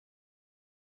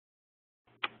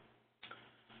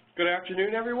Good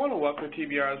afternoon, everyone, and welcome to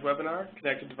TBR's webinar,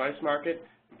 Connected Device Market,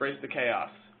 Embrace the Chaos,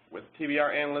 with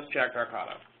TBR Analyst Jack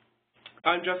Narcotta.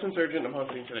 I'm Justin Surgeon, I'm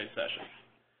hosting today's session.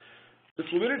 The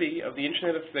fluidity of the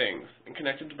Internet of Things and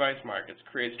connected device markets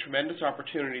creates tremendous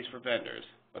opportunities for vendors,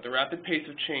 but the rapid pace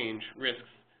of change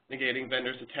risks negating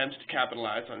vendors' attempts to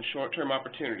capitalize on short-term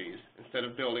opportunities instead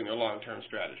of building their long-term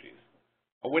strategies.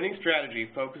 A winning strategy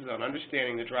focuses on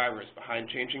understanding the drivers behind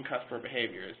changing customer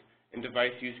behaviors in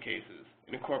device use cases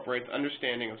and incorporates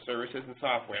understanding of services and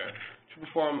software to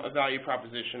perform a value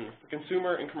proposition for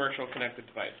consumer and commercial connected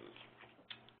devices.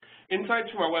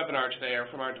 Insights from our webinar today are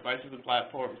from our Devices and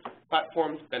Platforms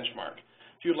benchmark.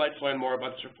 If you would like to learn more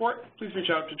about this report, please reach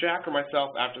out to Jack or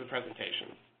myself after the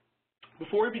presentation.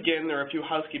 Before we begin, there are a few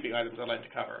housekeeping items I'd like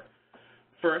to cover.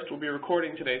 First, we'll be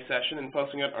recording today's session and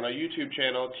posting it on our YouTube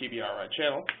channel, TBR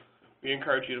channel. We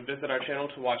encourage you to visit our channel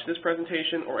to watch this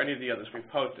presentation or any of the others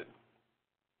we've posted.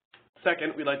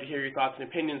 Second, we'd like to hear your thoughts and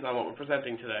opinions on what we're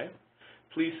presenting today.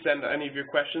 Please send any of your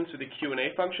questions to the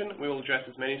Q&A function. We will address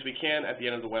as many as we can at the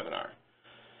end of the webinar.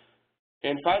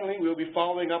 And finally, we will be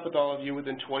following up with all of you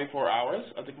within 24 hours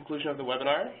of the conclusion of the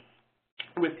webinar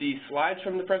with the slides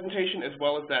from the presentation as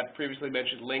well as that previously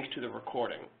mentioned link to the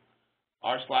recording.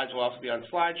 Our slides will also be on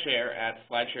SlideShare at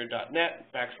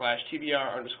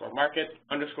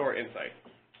slideshare.net/TBR_market_insight.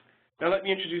 Now let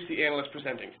me introduce the analyst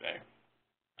presenting today.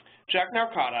 Jack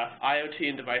Narcotta, IoT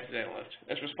and Devices Analyst,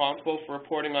 is responsible for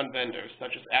reporting on vendors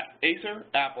such as Acer,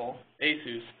 Apple,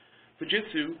 Asus,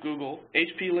 Fujitsu, Google,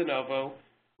 HP, Lenovo,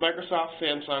 Microsoft,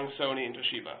 Samsung, Sony, and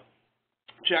Toshiba.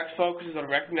 Jack's focus is on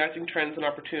recognizing trends and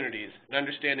opportunities and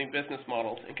understanding business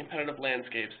models and competitive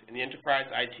landscapes in the enterprise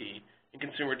IT and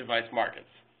consumer device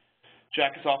markets.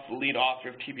 Jack is also the lead author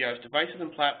of TBR's Devices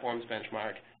and Platforms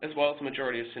benchmark, as well as the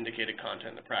majority of syndicated content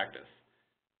in the practice.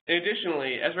 And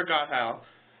additionally, Ezra Gotthal,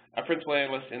 our principal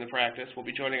analyst in the practice, will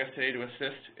be joining us today to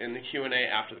assist in the Q&A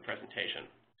after the presentation.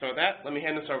 So with that, let me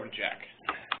hand this over to Jack.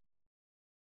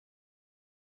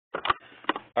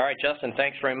 All right, Justin,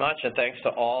 thanks very much, and thanks to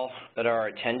all that are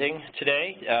attending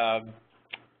today.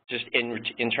 Just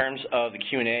in terms of the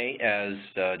Q&A, as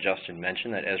Justin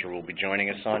mentioned, that Ezra will be joining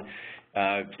us on,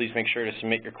 please make sure to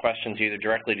submit your questions either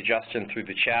directly to Justin through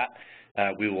the chat.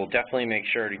 We will definitely make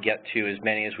sure to get to as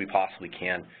many as we possibly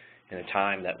can in the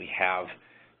time that we have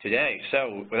today.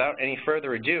 So without any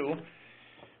further ado,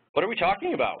 what are we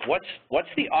talking about? What's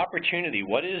the opportunity?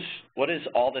 What is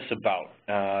all this about?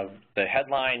 The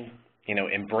headline,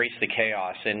 embrace the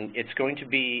chaos, and it's going to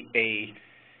be a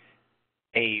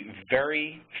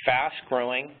very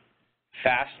fast-growing,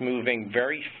 fast-moving,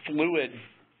 very fluid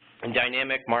and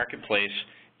dynamic marketplace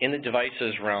in the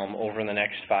devices realm over the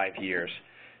next 5 years.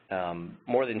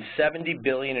 More than $70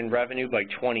 billion in revenue by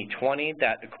 2020.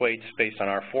 That equates, based on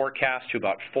our forecast, to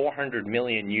about 400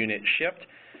 million units shipped,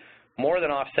 more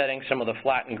than offsetting some of the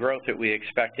flattened growth that we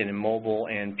expected in mobile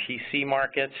and PC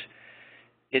markets.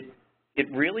 It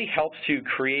really helps to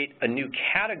create a new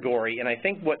category, and I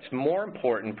think what's more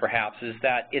important, perhaps, is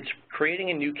that it's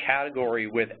creating a new category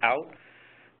without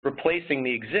replacing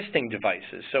the existing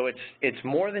devices. So it's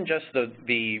more than just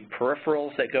the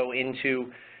peripherals that go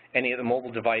into any of the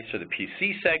mobile device or the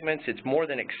PC segments. It's more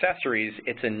than accessories.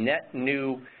 It's a net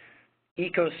new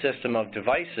ecosystem of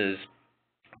devices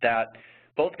that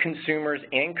both consumers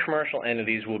and commercial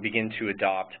entities will begin to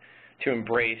adopt, to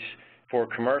embrace. For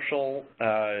commercial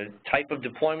type of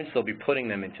deployments, they'll be putting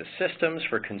them into systems.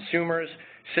 For consumers,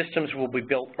 systems will be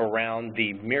built around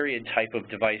the myriad type of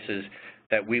devices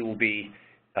that we will be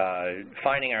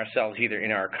finding ourselves either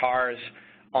in our cars,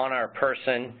 on our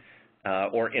person,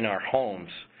 or in our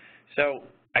homes. So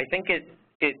I think it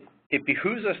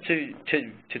behooves us to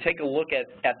take a look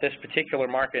at this particular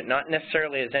market, not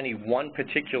necessarily as any one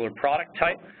particular product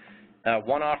type.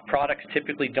 One-off products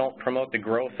typically don't promote the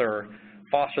growth or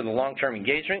foster the long-term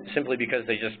engagement simply because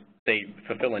they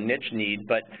fulfill a niche need,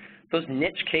 but those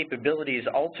niche capabilities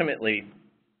ultimately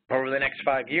over the next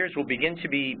 5 years will begin to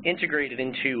be integrated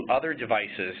into other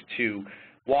devices, to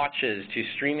watches, to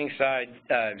streaming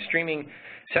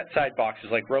set-side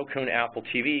boxes like Roku and Apple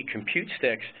TV, compute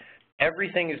sticks.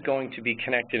 Everything is going to be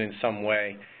connected in some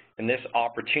way, and this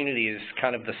opportunity is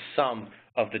kind of the sum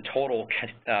of the total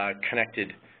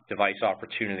connected device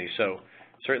opportunity. So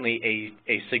certainly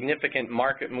a significant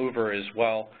market mover, as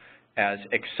well as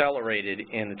accelerated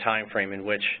in the time frame in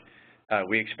which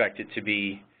we expect it to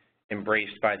be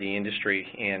embraced by the industry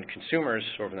and consumers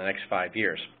over the next 5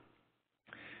 years.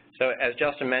 So as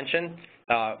Justin mentioned,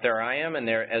 there I am and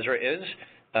there Ezra is.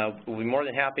 We'll be more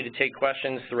than happy to take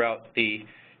questions throughout the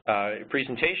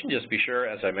presentation. Just be sure,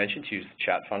 as I mentioned, to use the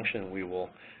chat function. We will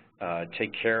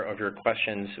take care of your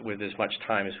questions with as much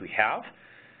time as we have.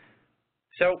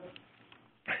 So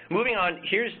moving on,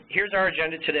 here's our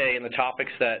agenda today and the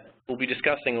topics that we'll be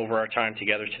discussing over our time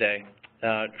together today.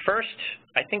 First,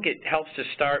 I think it helps to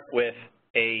start with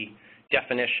a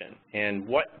definition. And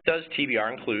what does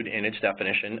TBR include in its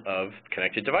definition of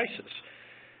connected devices?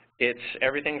 It's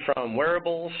everything from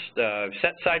wearables,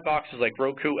 set-side boxes like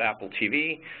Roku, Apple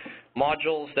TV,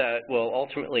 modules that will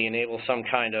ultimately enable some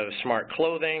kind of smart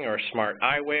clothing or smart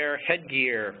eyewear,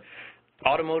 headgear,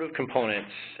 automotive components,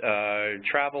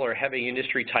 travel or heavy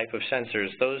industry type of sensors.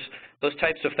 Those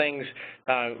types of things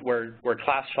we're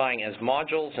classifying as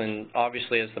modules, and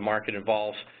obviously as the market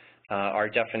evolves, our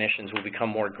definitions will become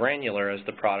more granular as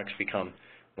the products become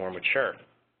more mature.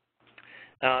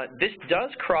 This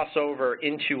does cross over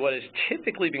into what has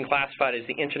typically been classified as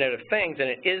the Internet of Things, and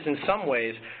it is in some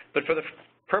ways, but for the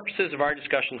purposes of our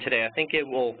discussion today, I think it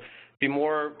will be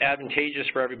more advantageous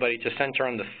for everybody to center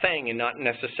on the thing and not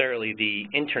necessarily the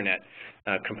Internet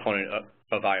component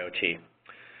of IoT.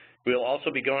 We'll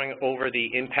also be going over the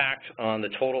impact on the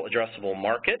total addressable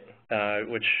market,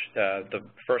 which the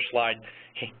first slide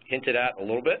hinted at a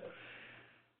little bit.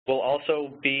 We'll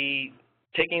also be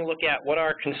taking a look at what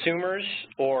are consumers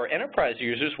or enterprise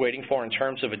users waiting for in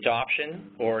terms of adoption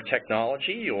or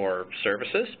technology or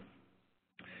services.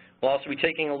 We'll also be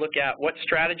taking a look at what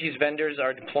strategies vendors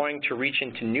are deploying to reach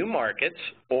into new markets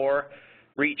or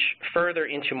reach further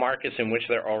into markets in which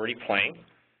they're already playing.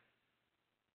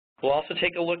 We'll also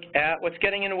take a look at what's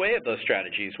getting in the way of those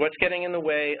strategies, what's getting in the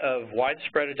way of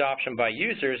widespread adoption by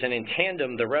users, and in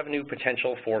tandem, the revenue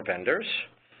potential for vendors.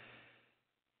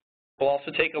 We'll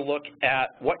also take a look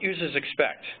at what users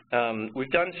expect. We've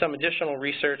done some additional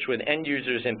research with end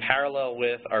users in parallel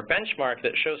with our benchmark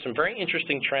that shows some very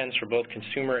interesting trends for both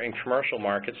consumer and commercial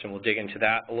markets, and we'll dig into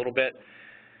that a little bit.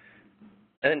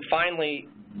 And then finally,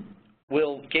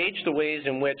 we'll gauge the ways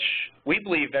in which we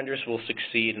believe vendors will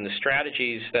succeed and the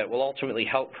strategies that will ultimately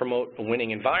help promote a winning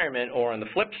environment, or on the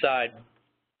flip side,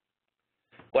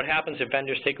 what happens if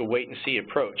vendors take a wait-and-see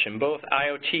approach? In both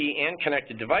IoT and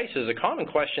connected devices, a common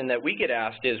question that we get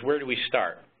asked is, where do we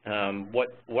start?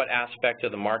 What aspect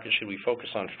of the market should we focus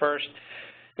on first?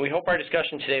 And we hope our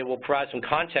discussion today will provide some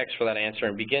context for that answer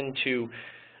and begin to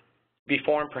be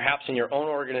formed perhaps in your own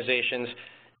organizations,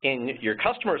 in your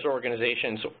customers'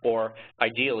 organizations, or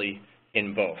ideally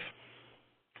in both.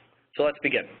 So let's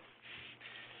begin.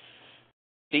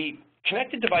 The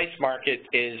connected device market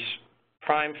is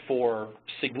primed for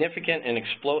significant and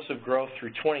explosive growth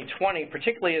through 2020,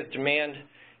 particularly as demand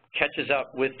catches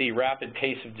up with the rapid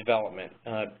pace of development.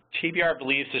 TBR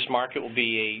believes this market will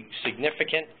be a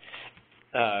significant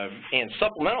and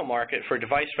supplemental market for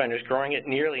device vendors, growing at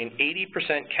nearly an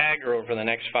 80% CAGR over the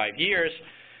next 5 years,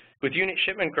 with unit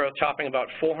shipment growth topping about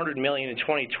 400 million in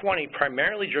 2020,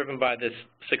 primarily driven by this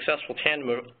successful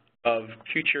tandem of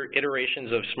future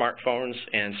iterations of smartphones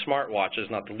and smartwatches,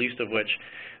 not the least of which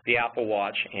the Apple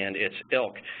Watch and its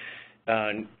ilk.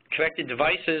 Connected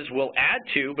devices will add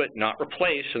to, but not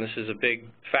replace, and this is a big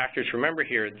factor to remember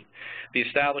here, the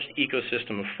established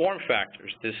ecosystem of form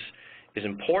factors. This is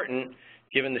important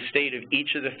given the state of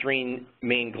each of the three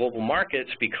main global markets,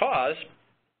 because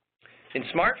in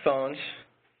smartphones,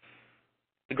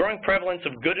 the growing prevalence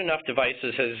of good enough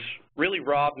devices has really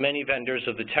robbed many vendors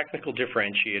of the technical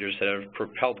differentiators that have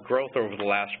propelled growth over the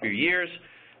last few years,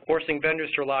 forcing vendors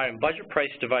to rely on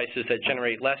budget-priced devices that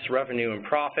generate less revenue and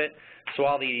profit. So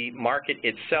while the market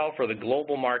itself, or the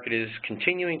global market, is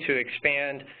continuing to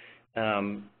expand,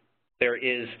 there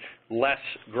is less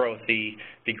growth. The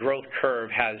growth curve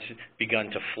has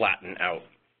begun to flatten out.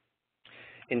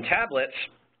 In tablets,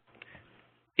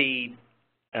 the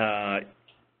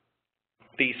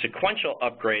sequential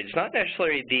upgrades, not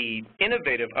necessarily the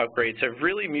innovative upgrades, have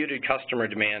really muted customer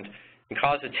demand and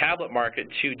caused the tablet market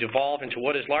to devolve into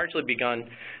what has largely begun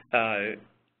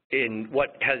in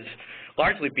what has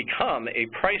largely become a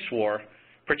price war,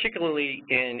 particularly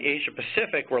in Asia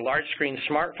Pacific, where large screen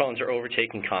smartphones are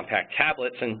overtaking compact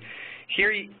tablets. And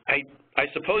here I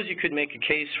suppose you could make a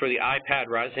case for the iPad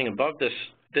rising above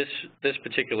this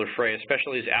particular fray,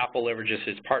 especially as Apple leverages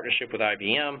its partnership with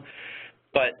IBM.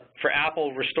 But for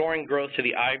Apple, restoring growth to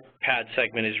the iPad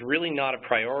segment is really not a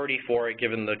priority for it,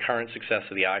 given the current success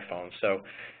of the iPhone. So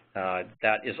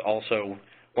that is also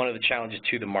one of the challenges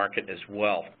to the market as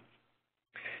well.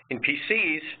 In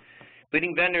PCs,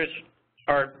 leading vendors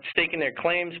are staking their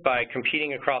claims by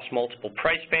competing across multiple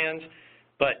price bands,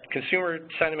 but consumer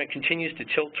sentiment continues to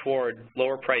tilt toward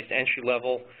lower-priced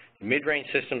entry-level, mid-range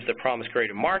systems that promise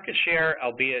greater market share,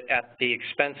 albeit at the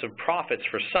expense of profits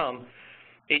for some.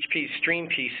 HP's Stream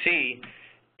PC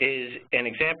is an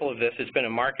example of this. It's been a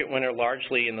market winner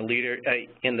largely in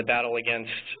the battle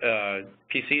against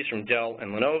PCs from Dell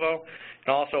and Lenovo,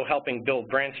 and also helping build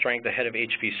brand strength ahead of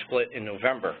HP Split in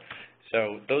November.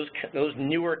 So those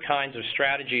newer kinds of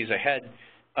strategies ahead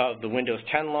of the Windows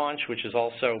 10 launch, which is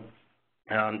also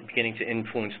beginning to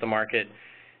influence the market,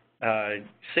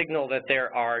 signal that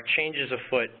there are changes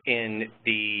afoot in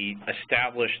the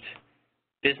established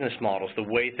business models, the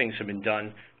way things have been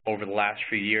done over the last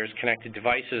few years. Connected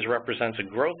devices represents a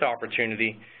growth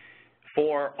opportunity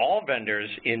for all vendors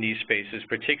in these spaces,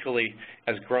 particularly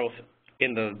as growth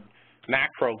in the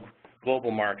macro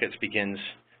global markets begins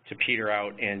to peter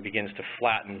out and begins to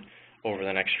flatten over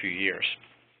the next few years.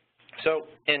 So,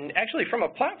 and actually from a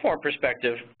platform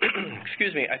perspective,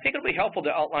 excuse me, I think it'll be helpful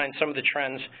to outline some of the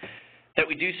trends that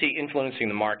we do see influencing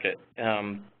the market.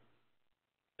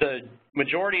 The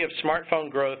majority of smartphone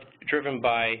growth driven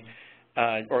by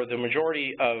or the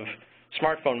majority of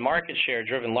smartphone market share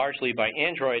driven largely by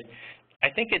Android, I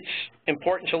think it's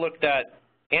important to look at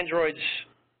Android's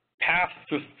path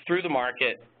through the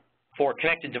market for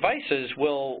connected devices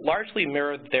will largely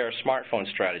mirror their smartphone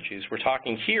strategies. We're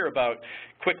talking here about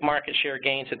quick market share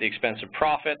gains at the expense of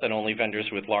profit that only vendors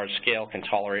with large scale can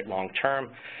tolerate long term.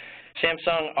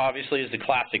 Samsung obviously is the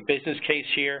classic business case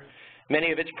here.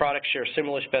 Many of its products share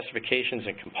similar specifications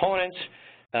and components.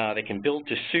 They can build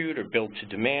to suit or build to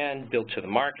demand, build to the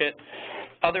market.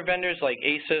 Other vendors like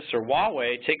Asus or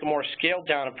Huawei take a more scaled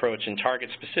down approach and target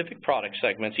specific product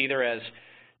segments, either as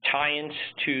tie-ins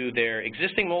to their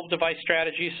existing mobile device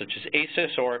strategies, such as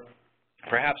Asus, or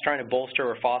perhaps trying to bolster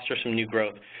or foster some new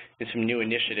growth in some new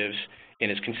initiatives in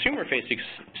its consumer-facing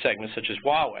segments, such as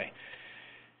Huawei.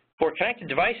 For connected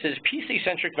devices,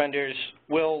 PC-centric vendors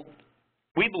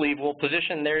we believe will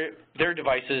position their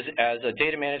devices as a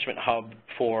data management hub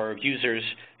for users,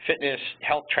 fitness,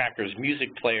 health trackers,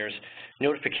 music players,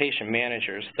 notification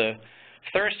managers. The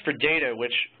thirst for data,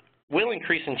 which will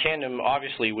increase in tandem,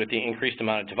 obviously, with the increased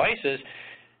amount of devices,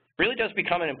 really does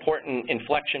become an important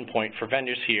inflection point for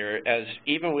vendors here, as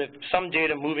even with some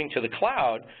data moving to the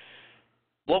cloud,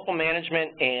 local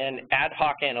management and ad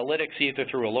hoc analytics, either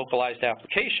through a localized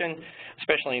application,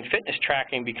 especially in fitness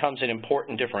tracking, becomes an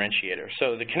important differentiator.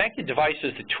 So the connected device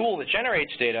is the tool that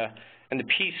generates data, and the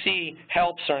PC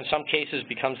helps, or in some cases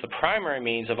becomes the primary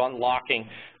means of unlocking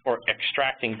or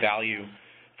extracting value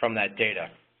from that data.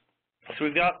 So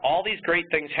we've got all these great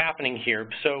things happening here.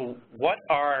 So what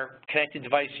are connected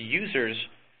device users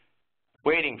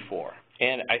waiting for?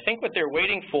 And I think what they're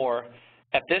waiting for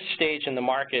at this stage in the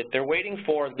market, they're waiting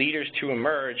for leaders to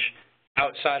emerge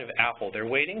outside of Apple. They're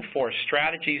waiting for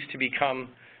strategies to become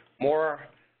more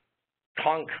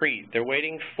concrete. They're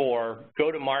waiting for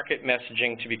go-to-market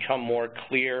messaging to become more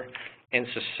clear and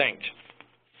succinct.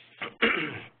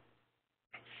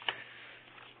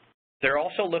 They're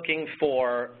also looking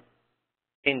for,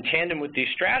 in tandem with these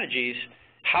strategies,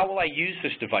 how will I use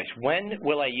this device? When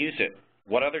will I use it?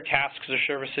 What other tasks or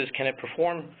services can it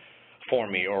perform for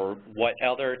me, or what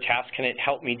other tasks can it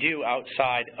help me do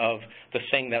outside of the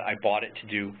thing that I bought it to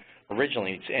do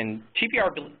originally? And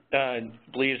TBR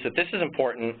believes that this is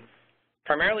important,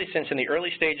 primarily since in the early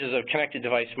stages of connected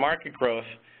device market growth,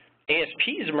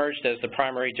 ASPs emerged as the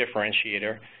primary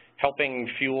differentiator, helping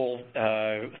fuel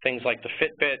things like the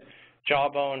Fitbit,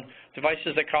 Jawbone,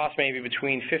 devices that cost maybe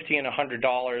between $50 and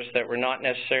 $100 that were not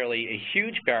necessarily a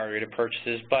huge barrier to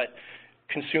purchases, but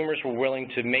consumers were willing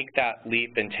to make that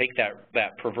leap and take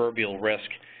that proverbial risk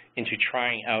into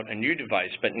trying out a new device.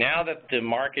 But now that the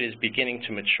market is beginning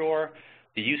to mature,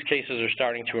 the use cases are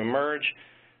starting to emerge,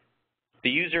 the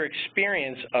user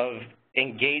experience of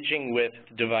engaging with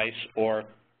the device or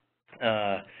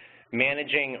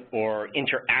managing or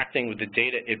interacting with the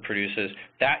data it produces,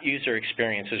 that user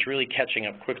experience is really catching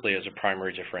up quickly as a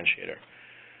primary differentiator.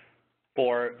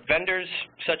 For vendors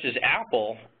such as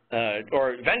Apple,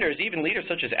 or vendors, even leaders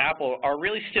such as Apple, are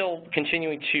really still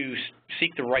continuing to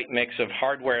seek the right mix of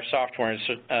hardware, software,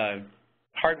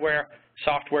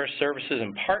 services,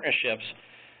 and partnerships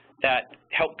that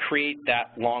help create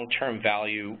that long-term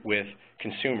value with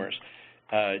consumers.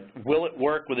 Will it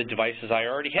work with the devices I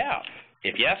already have?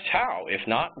 If yes, how? If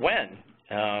not, when?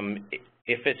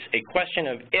 If it's a question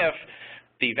of if,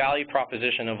 the value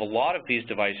proposition of a lot of these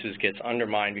devices gets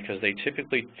undermined because they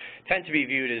typically tend to be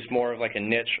viewed as more of like a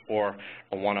niche or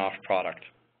a one-off product.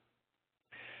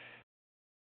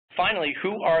 Finally,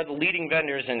 who are the leading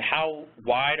vendors and how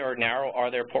wide or narrow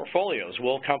are their portfolios?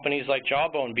 Will companies like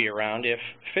Jawbone be around if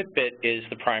Fitbit is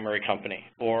the primary company?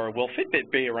 Or will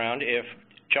Fitbit be around if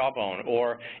Jawbone,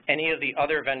 or any of the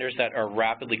other vendors that are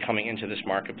rapidly coming into this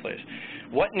marketplace.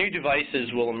 What new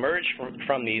devices will emerge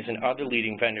from these and other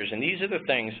leading vendors? And these are the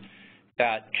things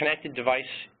that connected device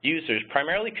users,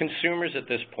 primarily consumers at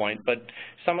this point, but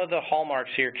some of the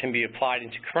hallmarks here can be applied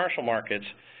into commercial markets.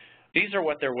 These are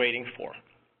what they're waiting for.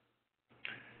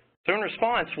 So in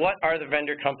response, what are the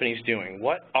vendor companies doing?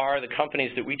 What are the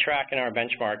companies that we track in our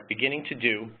benchmark beginning to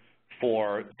do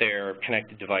for their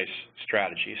connected device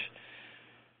strategies?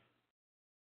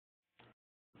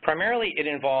 Primarily, it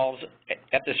involves,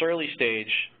 at this early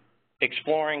stage,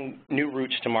 exploring new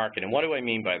routes to market. And what do I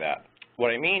mean by that? What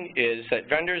I mean is that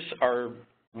vendors are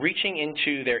reaching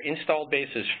into their installed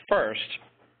bases first,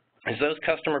 as those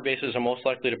customer bases are most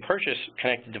likely to purchase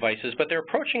connected devices, but they're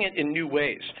approaching it in new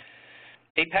ways.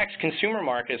 Apex consumer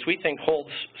markets, we think,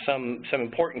 holds some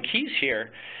important keys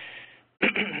here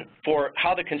for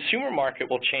how the consumer market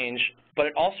will change, but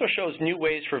it also shows new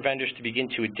ways for vendors to begin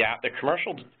to adapt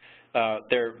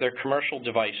their commercial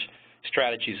device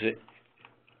strategies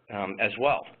as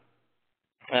well.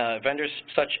 Vendors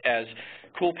such as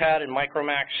Coolpad and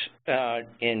Micromax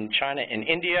in China and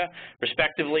India,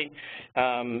 respectively,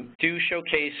 do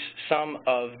showcase some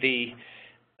of the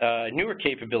newer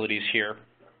capabilities here.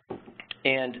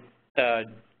 And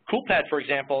Coolpad, for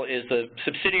example, is the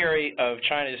subsidiary of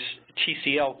China's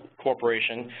TCL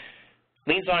Corporation,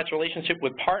 leans on its relationship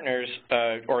with partners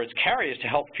or its carriers to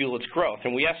help fuel its growth.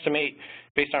 And we estimate,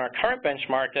 based on our current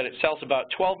benchmark, that it sells about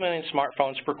 12 million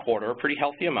smartphones per quarter, a pretty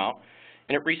healthy amount.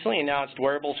 And it recently announced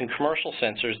wearables and commercial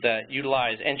sensors that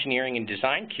utilize engineering and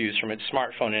design cues from its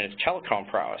smartphone and its telecom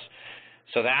prowess.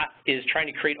 So that is trying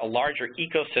to create a larger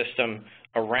ecosystem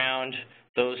around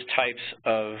those types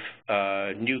of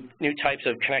new types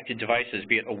of connected devices,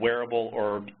 be it a wearable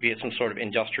or be it some sort of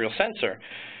industrial sensor.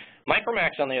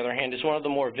 Micromax, on the other hand, is one of the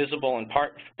more visible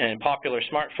and popular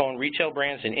smartphone retail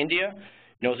brands in India,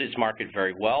 knows its market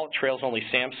very well, trails only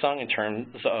Samsung in terms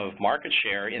of market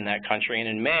share in that country, and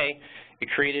in May, it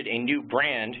created a new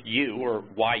brand, U, or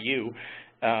YU,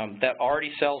 that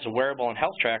already sells a wearable and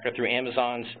health tracker through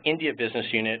Amazon's India business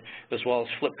unit, as well as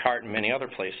Flipkart and many other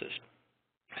places.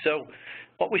 So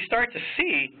what we start to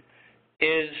see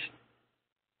is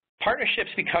partnerships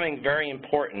becoming very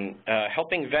important,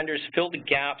 helping vendors fill the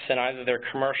gaps in either their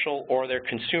commercial or their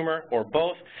consumer or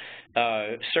both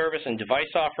service and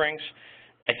device offerings.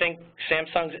 I think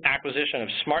Samsung's acquisition of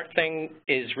SmartThing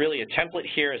is really a template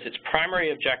here, as its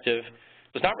primary objective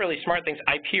was not really SmartThing's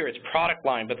IP or its product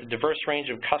line, but the diverse range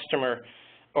of customer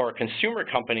or consumer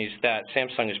companies that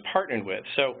Samsung is partnered with.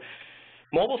 So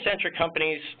mobile-centric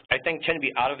companies, I think, tend to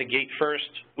be out of the gate first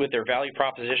with their value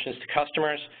propositions to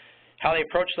customers. How they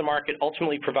approach the market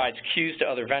ultimately provides cues to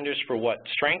other vendors for what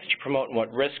strengths to promote and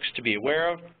what risks to be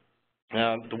aware of.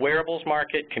 The wearables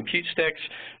market, compute sticks,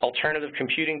 alternative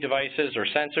computing devices or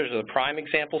sensors are the prime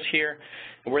examples here,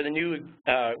 where the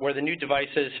new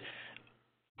devices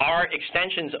are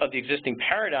extensions of the existing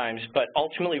paradigms, but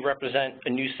ultimately represent a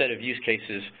new set of use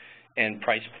cases and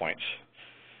price points.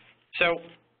 So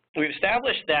we've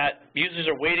established that users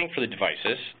are waiting for the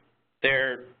devices.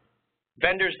 Their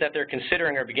vendors that they're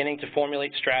considering are beginning to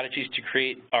formulate strategies to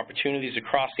create opportunities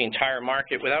across the entire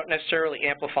market without necessarily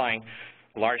amplifying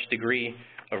a large degree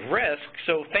of risk.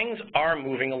 So things are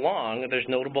moving along. There's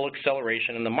notable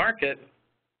acceleration in the market.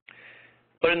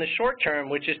 But in the short term,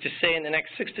 which is to say in the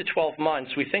next 6 to 12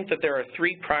 months, we think that there are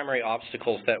 3 primary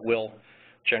obstacles that will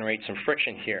generate some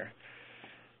friction here.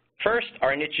 First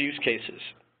are niche use cases.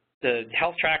 The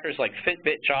health trackers like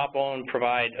Fitbit, Jawbone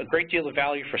provide a great deal of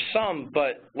value for some,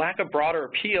 but lack a broader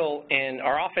appeal and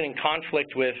are often in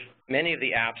conflict with many of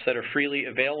the apps that are freely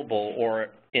available or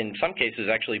in some cases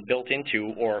actually built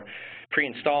into or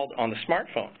pre-installed on the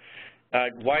smartphone.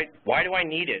 Why do I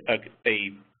need it,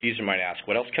 a user might ask.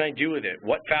 What else can I do with it?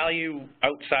 What value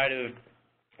outside of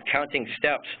counting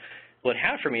steps will it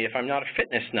have for me if I'm not a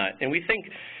fitness nut? And we think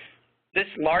this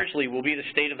largely will be the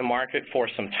state of the market for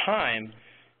some time,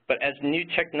 but as new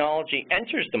technology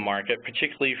enters the market,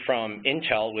 particularly from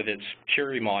Intel with its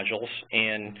Curie modules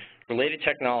and related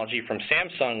technology from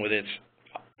Samsung with its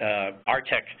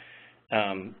ARTIK,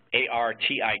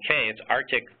 A-R-T-I-K, its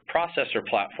ARTIK processor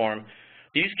platform,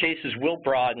 the use cases will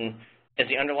broaden as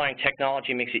the underlying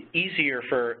technology makes it easier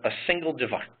for a single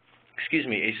device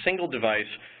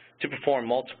to perform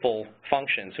multiple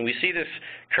functions. And we see this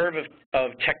curve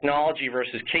of technology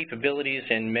versus capabilities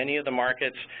in many of the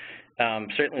markets.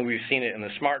 Certainly we've seen it in the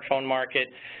smartphone market,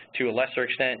 to a lesser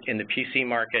extent in the PC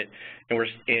market, and we're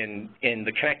in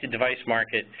the connected device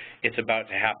market, it's about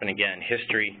to happen again.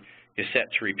 History is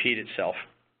set to repeat itself.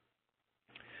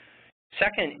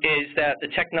 Second is that the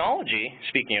technology,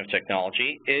 speaking of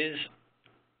technology, is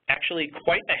actually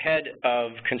quite ahead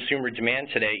of consumer demand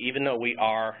today, even though we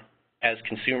are, as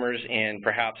consumers and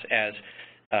perhaps as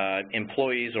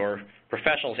employees or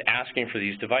professionals, asking for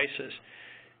these devices.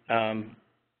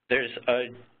 There's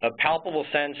a palpable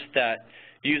sense that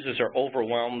users are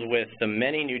overwhelmed with the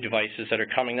many new devices that are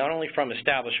coming not only from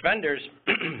established vendors,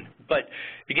 but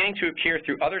beginning to appear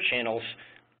through other channels,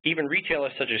 even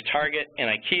retailers such as Target and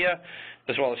IKEA,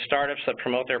 as well as startups that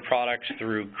promote their products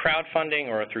through crowdfunding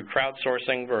or through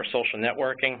crowdsourcing or social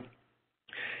networking.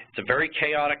 It's a very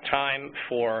chaotic time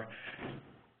for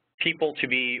people to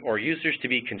be, or users to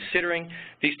be, considering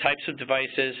these types of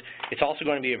devices. It's also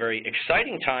going to be a very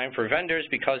exciting time for vendors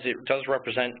because it does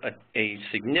represent a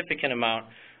significant amount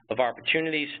of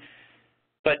opportunities,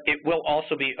 but it will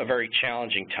also be a very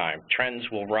challenging time. Trends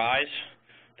will rise,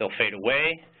 they'll fade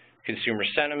away. Consumer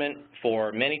sentiment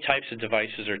for many types of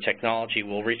devices or technology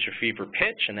will reach a fever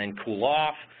pitch and then cool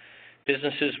off.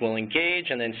 Businesses will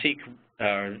engage and then seek,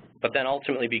 but then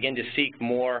ultimately begin to seek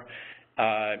more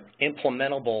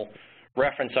implementable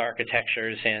reference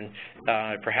architectures and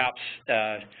perhaps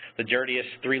the dirtiest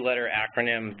three-letter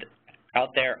acronym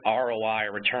out there, ROI,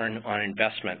 return on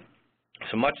investment.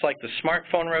 So much like the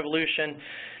smartphone revolution,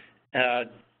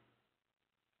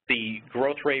 the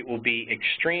growth rate will be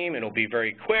extreme, it'll be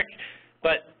very quick,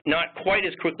 but not quite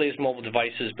as quickly as mobile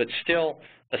devices, but still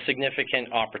a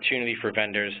significant opportunity for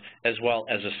vendors as well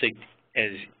as a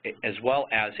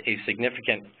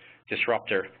significant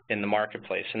disruptor in the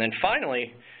marketplace. And then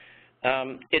finally,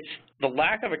 it's the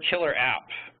lack of a killer app.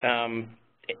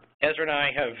 Ezra and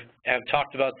I have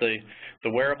talked about the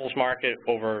wearables market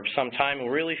over some time, and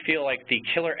we really feel like the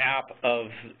killer app of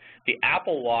the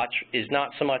Apple Watch is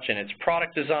not so much in its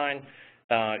product design,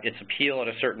 its appeal at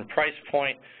a certain price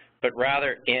point, but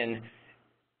rather in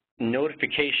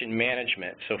notification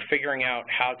management. So figuring out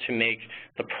how to make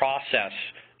the process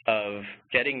of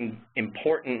getting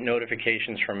important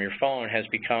notifications from your phone has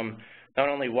become not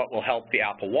only what will help the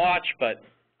Apple Watch, but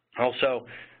also,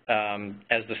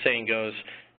 as the saying goes,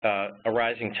 a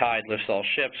rising tide lifts all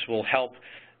ships, will help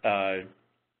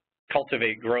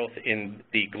cultivate growth in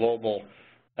the global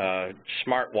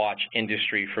smartwatch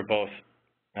industry for both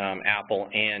Apple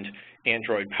and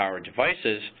Android-powered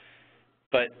devices.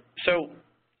 But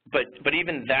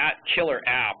even that killer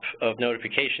app of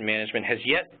notification management has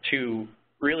yet to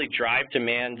really drive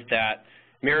demand that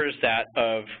mirrors that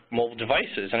of mobile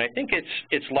devices. And I think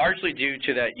it's largely due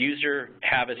to that user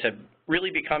habits have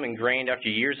really become ingrained after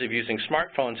years of using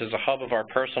smartphones as a hub of our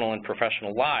personal and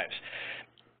professional lives.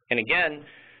 And again,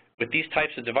 with these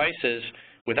types of devices,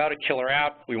 without a killer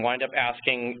app, we wind up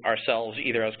asking ourselves,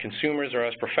 either as consumers or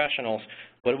as professionals,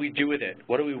 what do we do with it?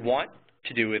 What do we want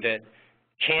to do with it?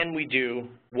 Can we do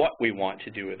what we want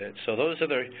to do with it? So those are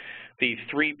the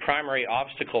three primary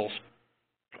obstacles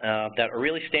that are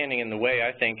really standing in the way,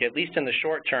 I think, at least in the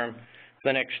short term,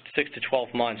 the next 6 to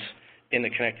 12 months in the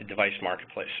connected device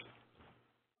marketplace.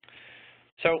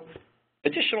 So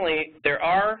additionally, there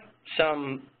are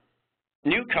some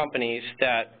new companies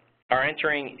that are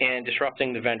entering and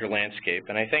disrupting the vendor landscape.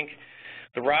 And I think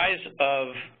the rise of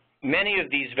many of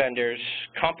these vendors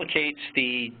complicates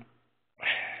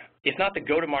if not the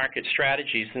go-to-market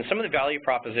strategies, and some of the value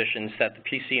propositions that the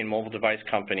PC and mobile device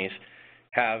companies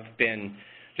have been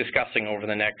discussing over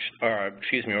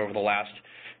the last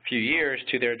few years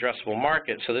to their addressable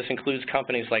market. So this includes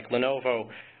companies like Lenovo,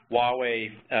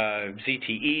 Huawei,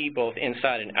 ZTE, both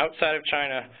inside and outside of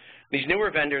China. These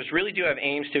newer vendors really do have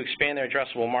aims to expand their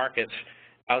addressable markets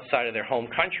outside of their home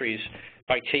countries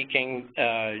by taking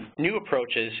new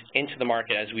approaches into the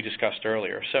market, as we discussed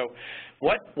earlier. So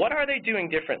what are they doing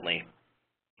differently?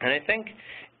 And I think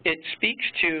it speaks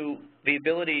to the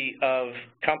ability of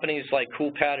companies like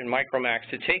Coolpad and Micromax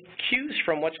to take cues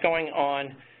from what's going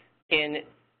on in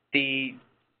the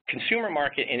consumer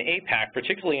market in APAC,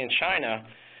 particularly in China,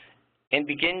 and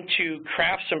begin to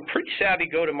craft some pretty savvy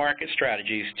go-to-market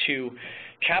strategies to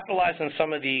capitalize on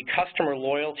some of the customer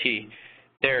loyalty,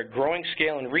 their growing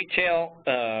scale in retail,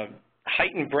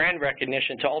 heightened brand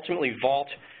recognition to ultimately vault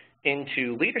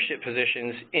into leadership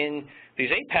positions in these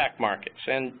APAC markets.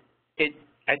 And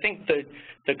I think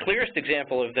the clearest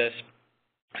example of this,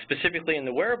 specifically in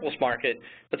the wearables market,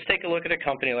 let's take a look at a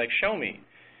company like Xiaomi.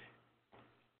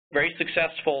 Very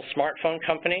successful smartphone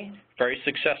company, very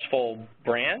successful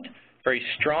brand, very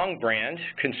strong brand.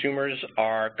 Consumers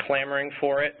are clamoring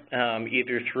for it,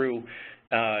 either through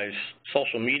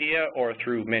social media or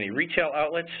through many retail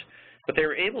outlets. But they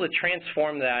were able to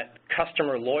transform that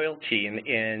customer loyalty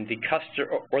and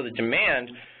the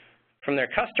demand from their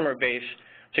customer base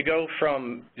to go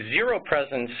from zero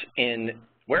presence in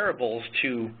wearables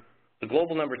to the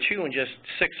global number 2 in just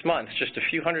 6 months, just a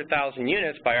few 100,000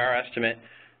 units by our estimate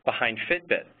behind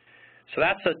Fitbit. So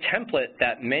that's a template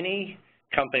that many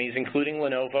companies, including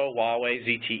Lenovo, Huawei,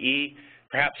 ZTE,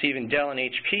 perhaps even Dell and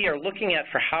HP, are looking at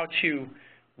for how to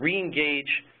re-engage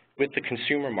with the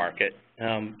consumer market.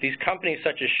 These companies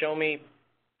such as Xiaomi,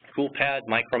 Coolpad,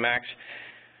 Micromax,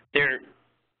 they're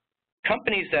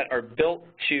companies that are built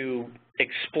to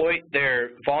exploit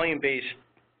their volume-based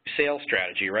sales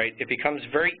strategy, right? It becomes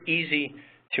very easy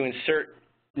to insert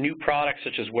new products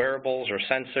such as wearables or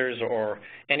sensors or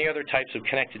any other types of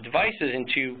connected devices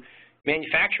into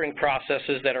manufacturing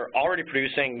processes that are already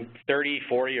producing 30,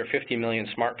 40, or 50 million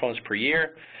smartphones per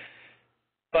year.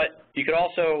 But you could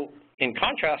also, in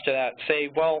contrast to that, say,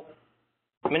 well,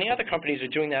 many other companies are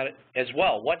doing that as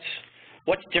well.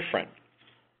 What's different?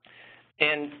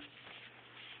 And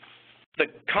the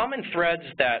common threads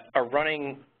that are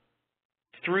running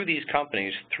through these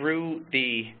companies, through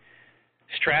the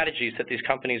strategies that these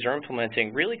companies are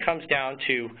implementing, really comes down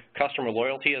to customer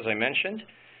loyalty, as I mentioned,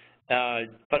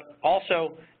 but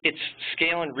also its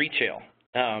scale in retail,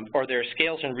 or their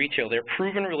scales in retail, their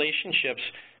proven relationships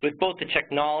with both the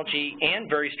technology and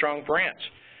very strong brands.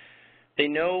 They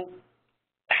know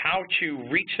how to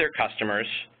reach their customers,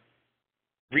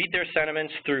 read their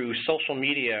sentiments through social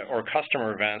media or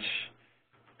customer events,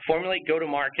 formulate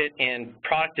go-to-market and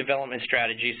product development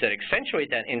strategies that accentuate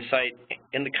that insight,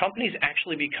 and the companies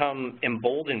actually become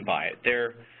emboldened by it.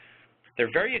 They're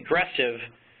very aggressive,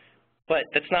 but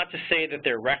that's not to say that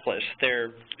they're reckless.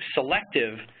 They're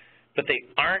selective, but they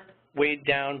aren't weighed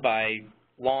down by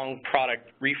long product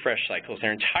refresh cycles.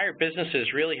 Their entire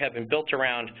businesses really have been built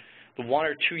around the 1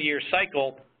 or 2 year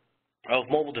cycle of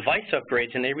mobile device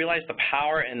upgrades, and they realize the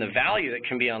power and the value that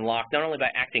can be unlocked not only by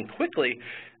acting quickly,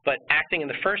 but acting in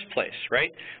the first place, right?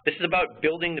 This is about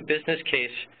building the business case,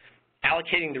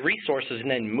 allocating the resources, and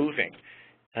then moving.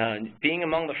 Being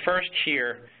among the first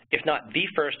here, if not the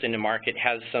first in the market,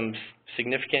 has some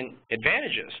significant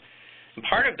advantages. And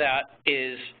part of that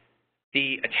is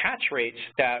the attach rates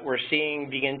that we're seeing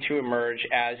begin to emerge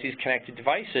as these connected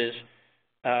devices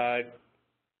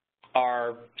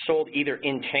are sold either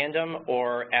in tandem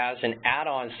or as an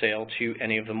add-on sale to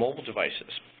any of the mobile devices.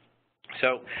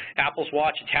 So Apple's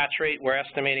Watch attach rate we're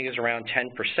estimating is around 10%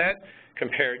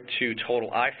 compared to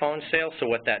total iPhone sales. So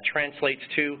what that translates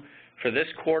to for this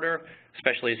quarter,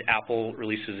 especially as Apple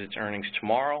releases its earnings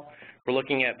tomorrow, we're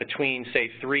looking at between, say,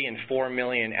 3 and 4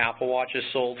 million Apple Watches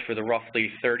sold for the roughly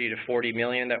 30 to 40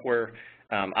 million that were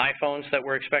iPhones that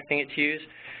we're expecting it to use.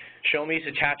 Xiaomi's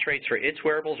attach rates for its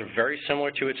wearables are very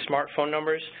similar to its smartphone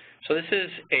numbers. So this is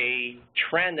a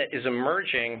trend that is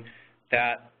emerging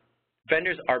that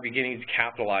vendors are beginning to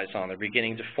capitalize on. They're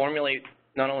beginning to formulate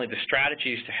not only the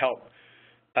strategies to help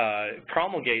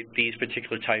promulgate these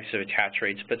particular types of attach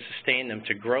rates, but sustain them,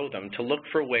 to grow them, to look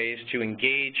for ways to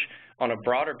engage on a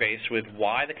broader base with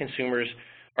why the consumers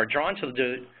are drawn to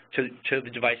the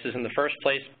devices in the first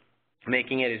place,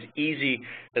 making it as easy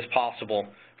as possible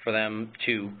for them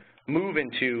to move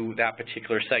into that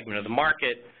particular segment of the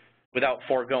market without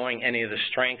foregoing any of the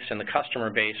strengths in the customer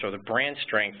base or the brand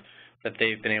strength that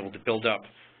they've been able to build up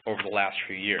over the last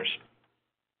few years.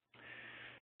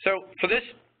 So for this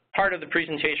part of the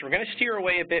presentation, we're going to steer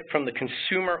away a bit from the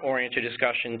consumer-oriented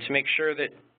discussion to make sure that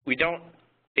we don't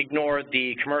ignore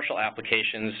the commercial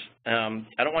applications.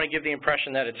 I don't want to give the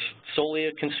impression that it's solely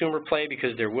a consumer play,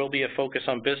 because there will be a focus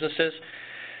on businesses,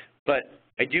 but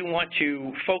I do want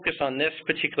to focus on this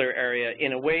particular area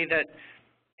in a way that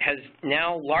has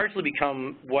now largely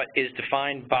become what is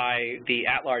defined by the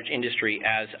at-large industry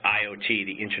as IoT,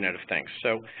 the Internet of Things.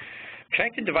 So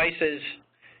connected devices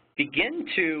begin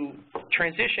to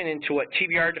transition into what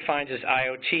TBR defines as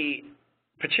IoT,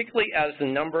 particularly as the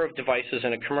number of devices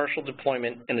in a commercial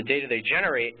deployment and the data they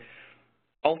generate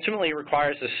ultimately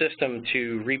requires the system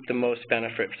to reap the most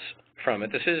benefits from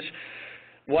it. This is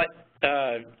what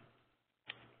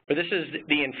this is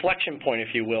the inflection point, if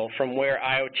you will, from where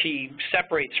IoT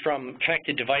separates from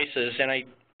connected devices. And I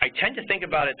tend to think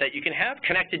about it that you can have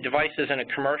connected devices in a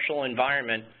commercial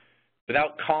environment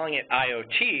without calling it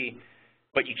IoT,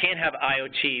 but you can't have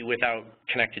IoT without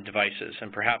connected devices.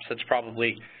 And perhaps that's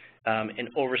probably an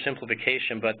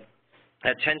oversimplification, but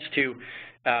that tends to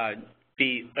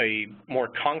be a more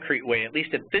concrete way, at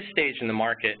least at this stage in the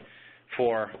market,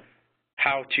 for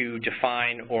how to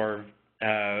define or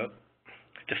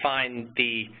define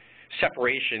the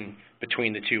separation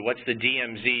between the two. What's the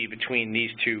DMZ between these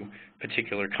two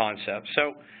particular concepts?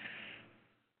 So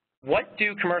what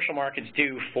do commercial markets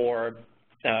do for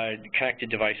connected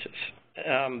devices?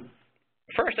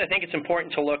 First, I think it's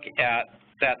important to look at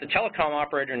that the telecom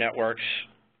operator networks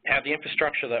have the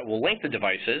infrastructure that will link the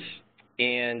devices,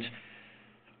 and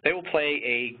they will play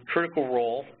a critical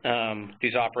role,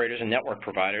 these operators and network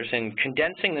providers, in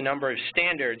condensing the number of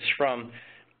standards from,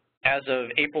 as of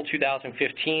April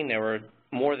 2015, there were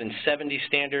more than 70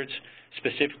 standards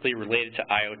specifically related to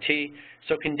IoT.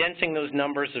 So condensing those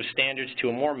numbers of standards to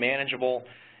a more manageable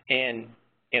and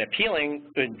appealing,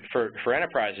 for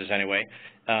enterprises anyway,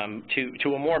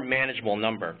 to a more manageable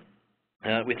number.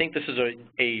 We think this is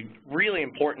a really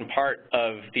important part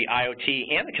of the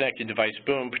IoT and the connected device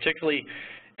boom, particularly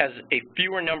as a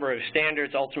fewer number of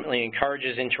standards ultimately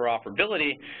encourages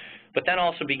interoperability, but then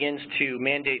also begins to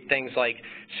mandate things like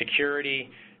security,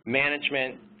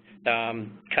 management,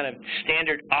 kind of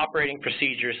standard operating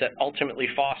procedures that ultimately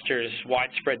fosters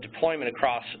widespread deployment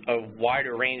across a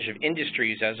wider range of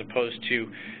industries as opposed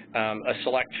to a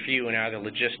select few in either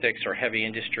logistics or heavy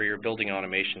industry or building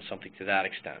automation, something to that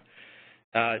extent.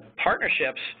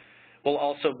 Partnerships will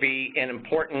also be an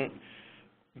important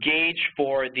gauge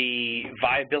for the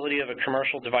viability of a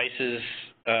commercial devices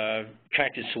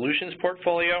connected solutions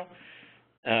portfolio.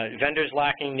 Vendors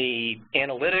lacking the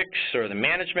analytics or the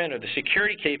management or the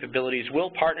security capabilities will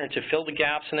partner to fill the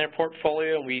gaps in their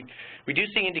portfolio. We do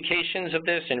see indications of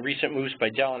this in recent moves by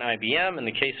Dell and IBM. In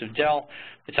the case of Dell,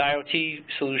 its IoT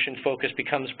solution focus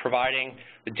becomes providing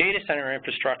the data center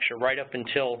infrastructure right up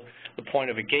until the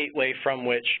point of a gateway from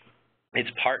which its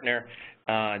partner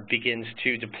begins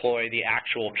to deploy the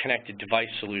actual connected device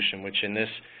solution, which in this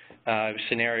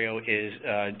scenario is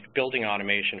building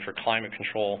automation for climate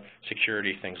control,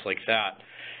 security, things like that.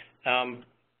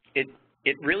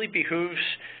 It really behooves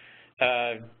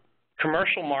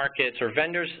commercial markets or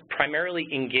vendors primarily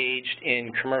engaged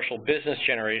in commercial business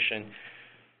generation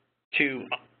to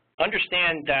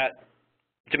understand that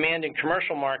demand in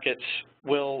commercial markets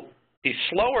will be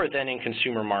slower than in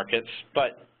consumer markets,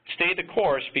 but stay the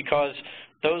course because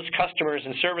those customers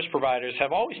and service providers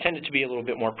have always tended to be a little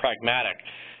bit more pragmatic.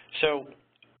 So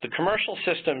the commercial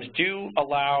systems do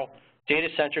allow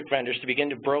data-centric vendors to begin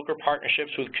to broker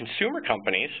partnerships with consumer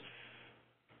companies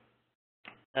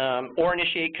or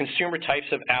initiate consumer types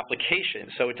of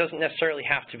applications. So it doesn't necessarily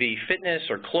have to be fitness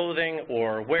or clothing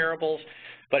or wearables,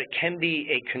 but it can be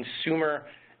a consumer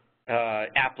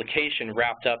application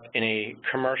wrapped up in a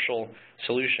commercial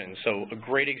solution. So a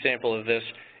great example of this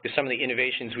is some of the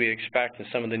innovations we expect and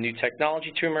some of the new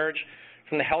technology to emerge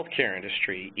from the healthcare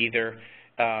industry, either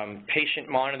patient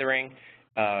monitoring,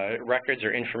 records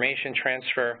or information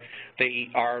transfer. They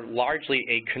are largely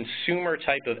a consumer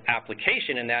type of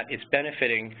application in that it's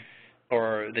benefiting,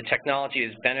 or the technology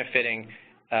is benefiting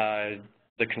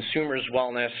the consumer's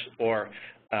wellness or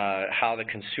how the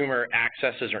consumer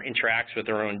accesses or interacts with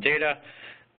their own data,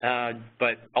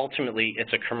 but ultimately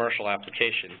it's a commercial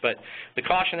application. But the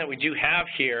caution that we do have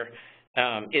here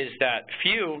is that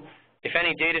few, if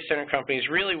any, data center companies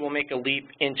really will make a leap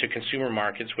into consumer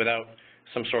markets without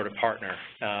some sort of partner.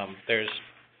 There's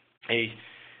a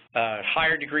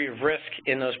higher degree of risk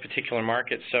in those particular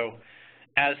markets. So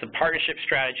as the partnership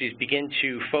strategies begin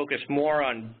to focus more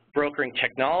on brokering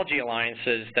technology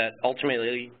alliances that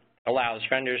ultimately allows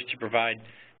vendors to provide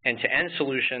end-to-end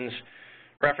solutions,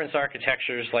 reference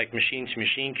architectures like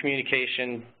machine-to-machine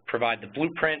communication, provide the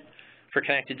blueprint for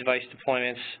connected device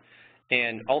deployments,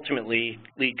 and ultimately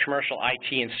lead commercial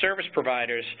IT and service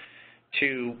providers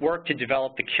to work to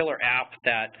develop the killer app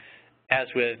that, as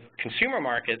with consumer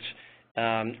markets,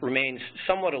 remains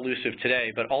somewhat elusive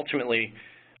today, but ultimately,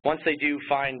 once they do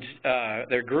find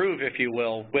their groove, if you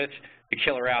will, with the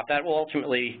killer app, that will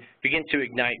ultimately begin to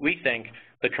ignite, we think,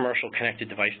 the commercial connected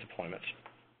device deployments.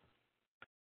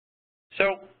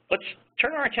 So let's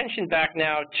turn our attention back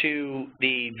now to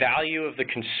the value of the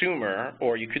consumer,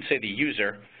 or you could say the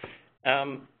user.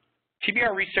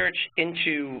 TBR research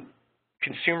into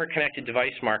consumer connected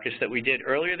device markets that we did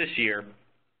earlier this year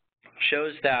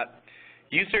shows that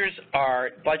users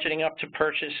are budgeting up to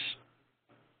purchase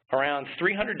around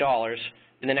 $300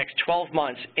 in the next 12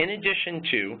 months in addition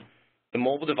to the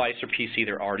mobile device or PC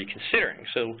they're already considering.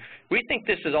 So we think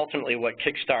this is ultimately what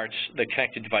kickstarts the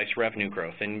connected device revenue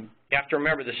growth. And you have to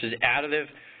remember, this is additive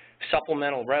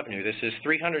supplemental revenue. This is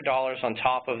 $300 on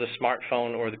top of the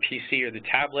smartphone or the PC or the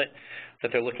tablet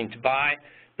that they're looking to buy,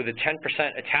 with a 10%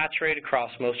 attach rate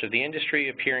across most of the industry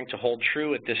appearing to hold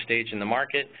true at this stage in the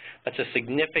market. That's a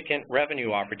significant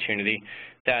revenue opportunity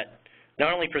that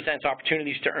not only presents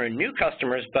opportunities to earn new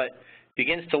customers, but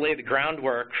begins to lay the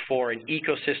groundwork for an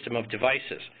ecosystem of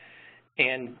devices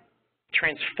and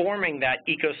transforming that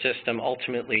ecosystem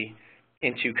ultimately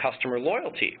into customer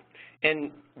loyalty.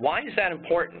 And why is that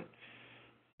important?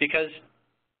 Because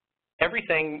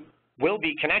everything will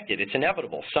be connected. It's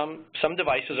inevitable. Some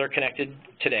devices are connected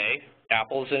today.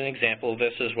 Apple's an example of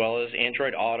this, as well as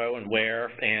Android Auto and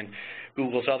Wear and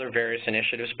Google's other various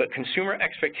initiatives. But consumer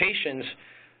expectations,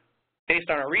 based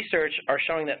on our research, are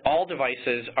showing that all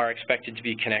devices are expected to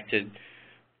be connected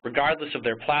regardless of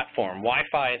their platform.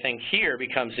 Wi-Fi, I think, here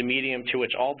becomes the medium to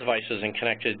which all devices and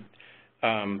connected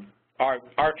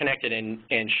are connected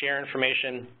and share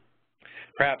information.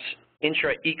 Perhaps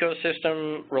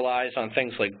intra-ecosystem relies on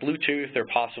things like Bluetooth or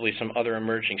possibly some other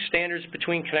emerging standards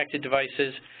between connected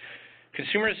devices.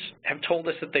 Consumers have told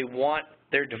us that they want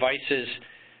their devices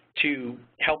to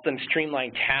help them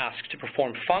streamline tasks, to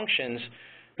perform functions.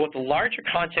 What the larger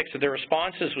context of their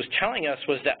responses was telling us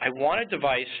was that I want a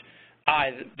device,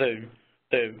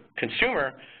 the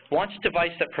consumer, wants a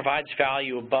device that provides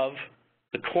value above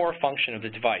the core function of the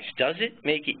device. Does it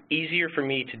make it easier for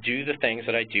me to do the things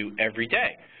that I do every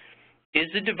day? Is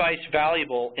the device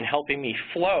valuable in helping me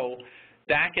flow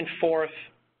back and forth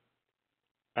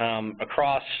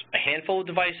across a handful of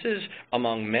devices,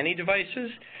 among many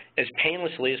devices, as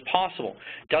painlessly as possible?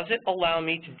 Does it allow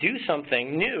me to do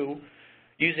something new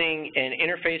using an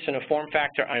interface and a form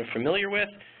factor I'm familiar with?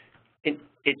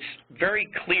 It's very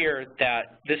clear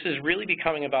that this is really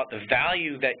becoming about the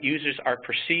value that users are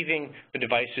perceiving the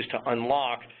devices to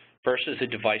unlock versus the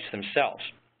device themselves.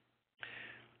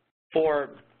 For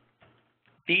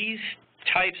these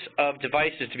types of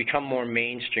devices to become more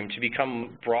mainstream, to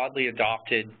become broadly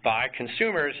adopted by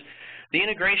consumers, the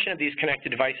integration of these connected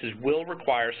devices will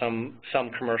require some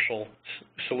commercial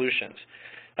solutions.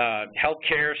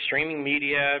 Healthcare, streaming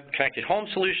media, connected home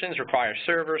solutions require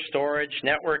server, storage,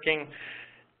 networking,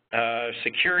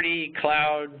 security,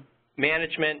 cloud,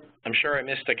 management. I'm sure I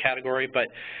missed a category, but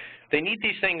they need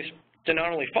these things to not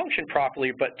only function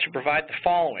properly, but to provide the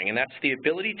following, and that's the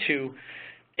ability to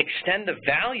extend the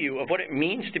value of what it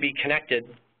means to be connected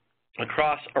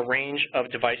across a range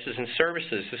of devices and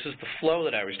services. This is the flow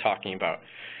that I was talking about.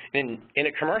 In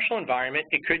a commercial environment,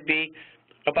 it could be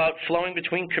about flowing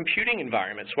between computing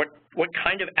environments. What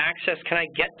kind of access can I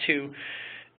get to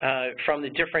from the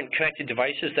different connected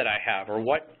devices that I have, or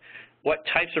what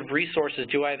types of resources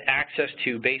do I have access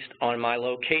to based on my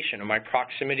location or my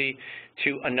proximity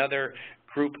to another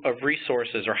group of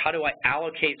resources, or how do I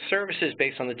allocate services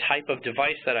based on the type of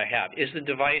device that I have? Is the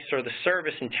device or the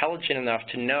service intelligent enough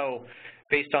to know,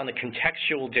 based on the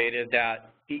contextual data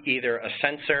that either a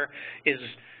sensor is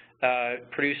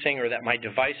producing or that my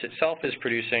device itself is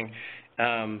producing,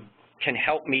 can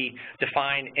help me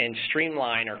define and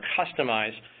streamline or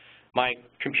customize my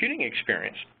computing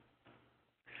experience?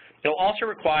 It'll also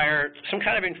require some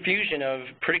kind of infusion of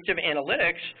predictive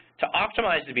analytics to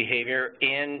optimize the behavior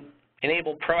and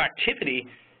enable proactivity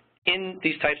in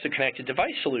these types of connected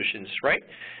device solutions, right?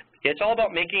 It's all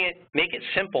about make it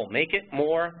simple, make it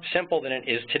more simple than it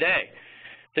is today.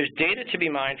 There's data to be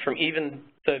mined from even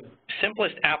the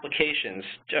simplest applications,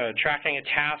 tracking a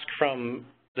task from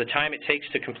the time it takes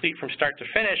to complete from start to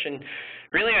finish. And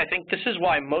really, I think this is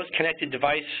why most connected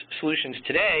device solutions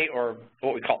today, or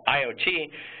what we call IoT,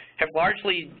 have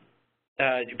largely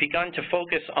begun to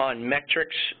focus on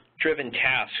metrics-driven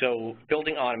tasks, so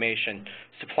building automation,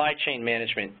 supply chain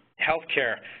management,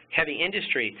 healthcare, heavy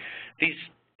industry.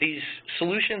 These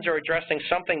solutions are addressing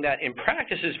something that in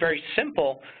practice is very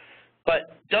simple,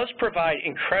 but does provide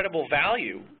incredible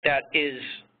value that is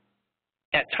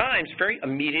at times very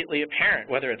immediately apparent,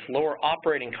 whether it's lower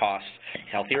operating costs,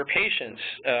 healthier patients,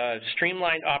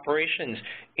 streamlined operations,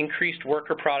 increased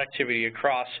worker productivity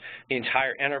across the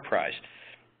entire enterprise.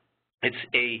 It's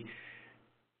a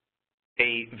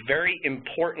very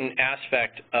important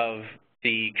aspect of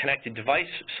the connected device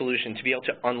solution to be able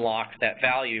to unlock that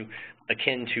value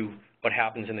akin to what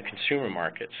happens in the consumer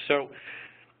markets. So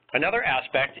another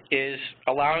aspect is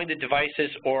allowing the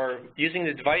devices, or using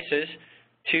the devices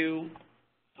to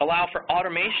allow for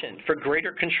automation, for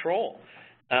greater control.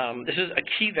 This is a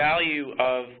key value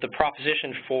of the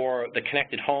proposition for the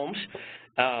connected homes.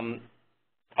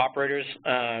 Operators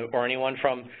or anyone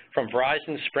from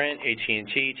Verizon, Sprint,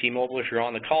 AT&T, T-Mobile, if you're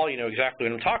on the call, you know exactly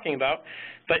what I'm talking about.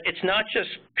 But it's not just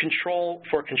control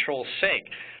for control's sake.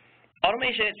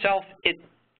 Automation itself,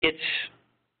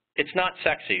 it's not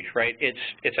sexy, right?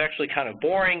 It's actually kind of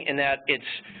boring in that it's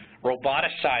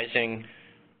roboticizing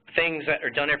things that are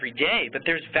done every day, but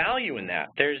there's value in that.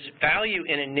 There's value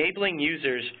in enabling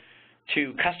users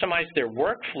to customize their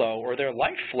workflow or their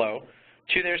life flow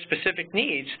to their specific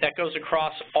needs that goes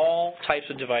across all types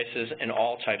of devices and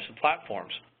all types of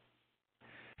platforms.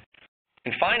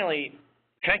 And finally,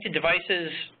 connected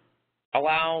devices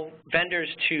allow vendors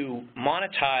to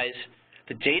monetize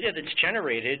the data that's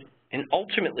generated and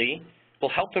ultimately will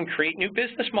help them create new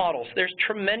business models. There's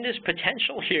tremendous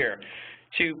potential here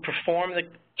to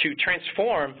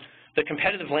transform the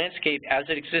competitive landscape as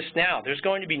it exists now. There's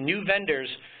going to be new vendors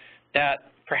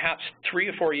that perhaps 3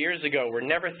 or 4 years ago were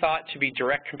never thought to be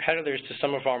direct competitors to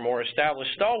some of our more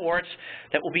established stalwarts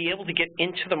that will be able to get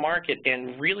into the market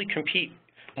and really compete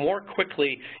more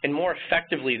quickly and more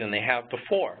effectively than they have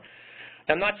before.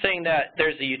 I'm not saying that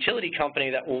there's a utility company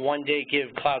that will one day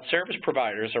give cloud service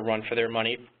providers a run for their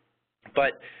money,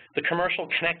 but the commercial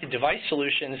connected device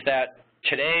solutions that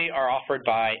today are offered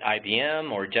by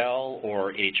IBM or Dell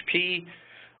or HP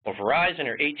or Verizon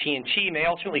or AT&T may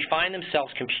ultimately find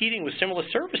themselves competing with similar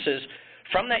services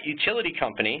from that utility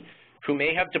company who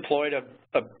may have deployed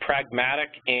a pragmatic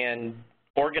and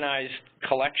organized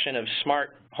collection of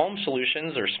smart home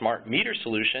solutions or smart meter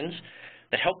solutions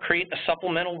that help create a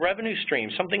supplemental revenue stream.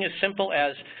 Something as simple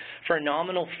as, for a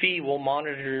nominal fee, we'll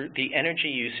monitor the energy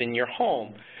use in your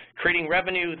home, creating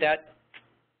revenue that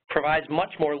provides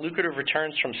much more lucrative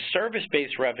returns from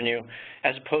service-based revenue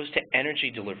as opposed to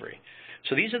energy delivery.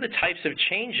 So these are the types of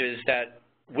changes that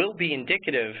will be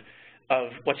indicative of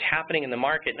what's happening in the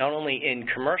market, not only in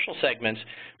commercial segments,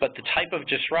 but the type of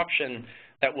disruption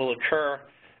that will occur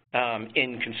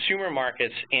in consumer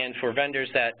markets and for vendors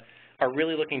that are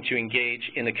really looking to engage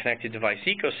in the connected device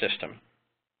ecosystem.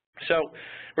 So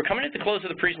we're coming at the close of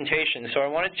the presentation, so I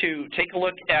wanted to take a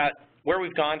look at where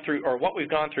we've gone through, or what we've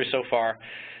gone through so far,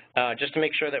 just to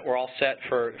make sure that we're all set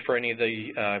for any of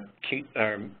the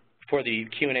for the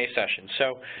Q&A session.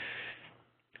 So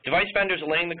device vendors are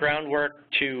laying the groundwork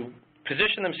to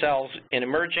position themselves in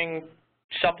emerging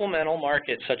supplemental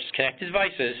markets such as connected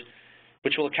devices,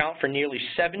 which will account for nearly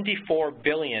 $74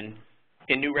 billion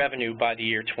in new revenue by the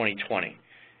year 2020.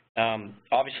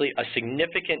 Obviously, a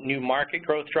significant new market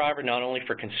growth driver, not only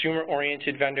for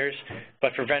consumer-oriented vendors,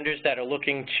 but for vendors that are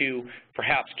looking to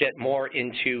perhaps get more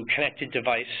into connected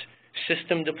device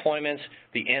system deployments,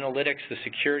 the analytics, the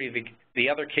security, the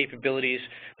other capabilities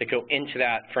that go into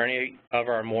that for any of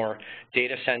our more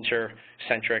data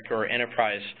center-centric or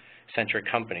enterprise-centric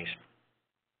companies.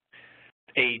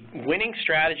 A winning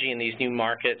strategy in these new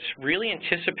markets really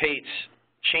anticipates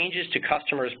changes to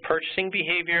customers' purchasing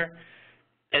behavior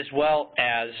as well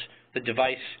as the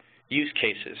device use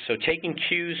cases. So taking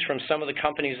cues from some of the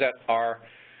companies that are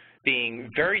being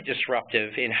very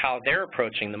disruptive in how they're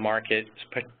approaching the market,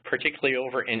 particularly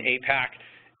over in APAC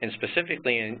and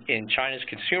specifically in China's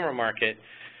consumer market,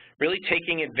 really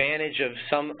taking advantage of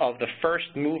some of the first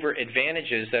mover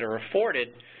advantages that are afforded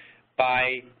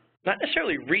by not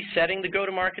necessarily resetting the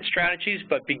go-to-market strategies,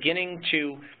 but beginning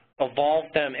to evolve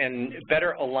them and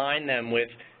better align them with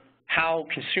how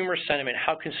consumer sentiment,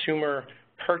 how consumer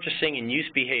purchasing and use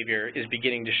behavior is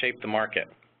beginning to shape the market.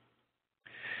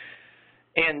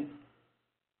 And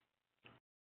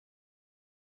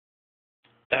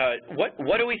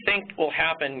what do we think will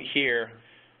happen here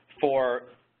for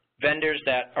vendors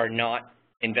that are not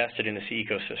invested in this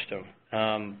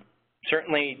ecosystem?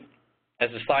 Certainly, as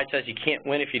the slide says, you can't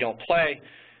win if you don't play,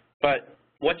 but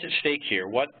what's at stake here?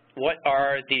 What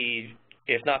are the,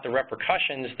 if not the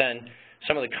repercussions, then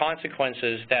some of the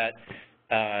consequences that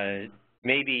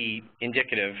may be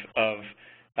indicative of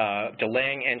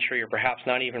delaying entry or perhaps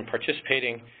not even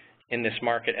participating in this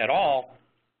market at all?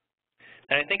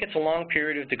 And I think it's a long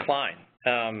period of decline.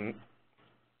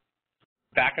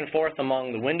 Back and forth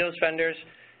among the Windows vendors,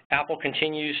 Apple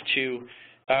continues to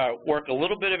work a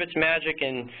little bit of its magic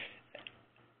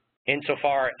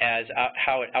insofar as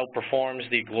how it outperforms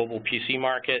the global PC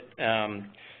market,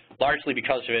 largely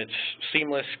because of its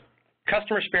seamless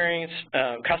customer experience,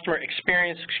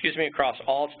 across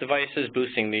all its devices,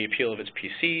 boosting the appeal of its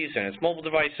PCs and its mobile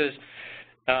devices.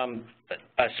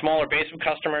 A smaller base of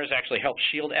customers actually helps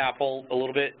shield Apple a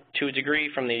little bit to a degree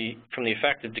from the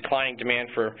effect of declining demand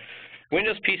for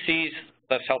Windows PCs,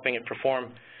 thus helping it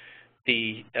perform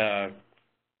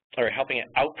helping it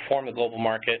outperform the global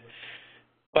market.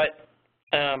 But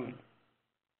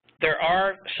there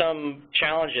are some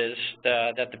challenges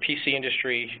that the PC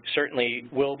industry certainly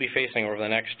will be facing over the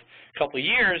next couple of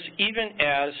years, even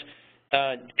as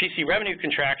PC revenue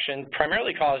contraction,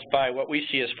 primarily caused by what we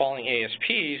see as falling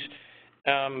ASPs,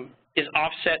 is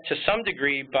offset to some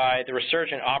degree by the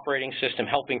resurgent operating system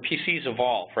helping PCs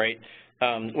evolve, right?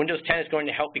 Windows 10 is going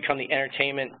to help become the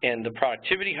entertainment and the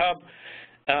productivity hub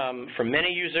for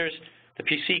many users. The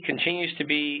PC continues to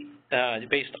be,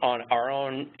 based on our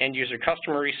own end-user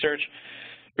customer research,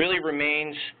 really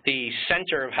remains the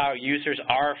center of how users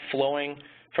are flowing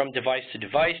from device to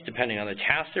device, depending on the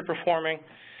task they're performing.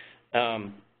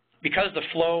 Because the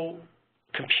flow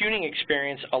computing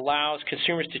experience allows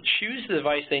consumers to choose the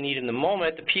device they need in the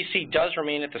moment. The PC does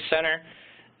remain at the center.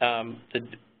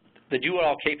 The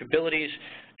do-it-all capabilities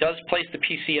does place the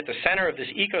PC at the center of this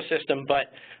ecosystem,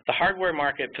 but the hardware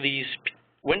market for these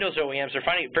Windows OEMs are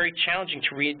finding it very challenging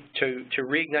to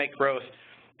reignite growth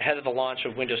ahead of the launch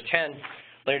of Windows 10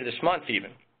 later this month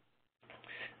even.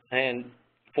 And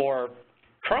for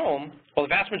Chrome, well, the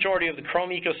vast majority of the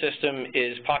Chrome ecosystem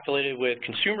is populated with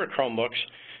consumer Chromebooks.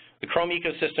 The Chrome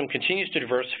ecosystem continues to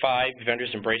diversify, vendors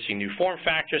embracing new form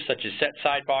factors such as set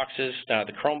side boxes,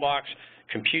 the Chromebox,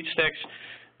 compute sticks.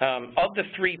 Of the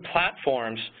three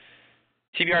platforms,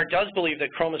 TBR does believe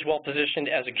that Chrome is well positioned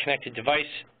as a connected device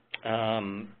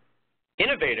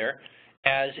innovator,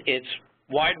 as its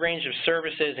wide range of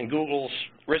services and Google's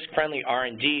risk-friendly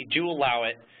R&D do allow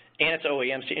it and its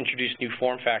OEMs to introduce new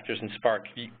form factors and spark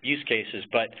use cases.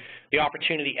 But the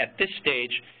opportunity at this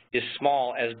stage is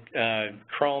small, as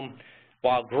Chrome,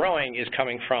 while growing, is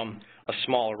coming from a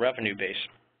smaller revenue base.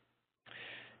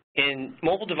 In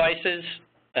mobile devices,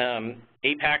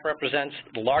 APAC represents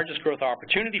the largest growth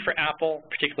opportunity for Apple,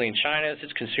 particularly in China, as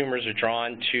its consumers are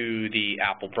drawn to the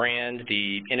Apple brand,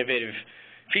 the innovative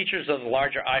features of the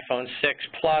larger iPhone 6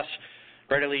 Plus,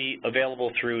 readily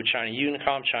available through China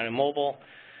Unicom, China Mobile.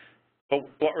 But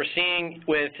what we're seeing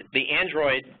with the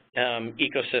Android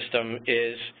ecosystem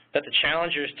is that the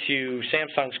challengers to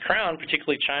Samsung's crown,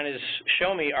 particularly China's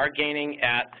Xiaomi, are gaining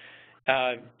at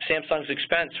Samsung's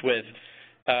expense with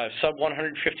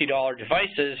sub-$150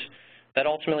 devices that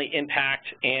ultimately impact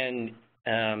and,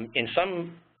 in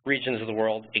some regions of the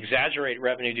world, exaggerate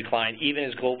revenue decline, even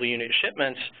as global unit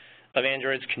shipments of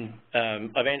Android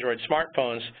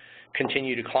smartphones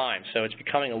continue to climb. So it's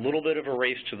becoming a little bit of a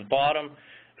race to the bottom,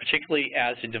 particularly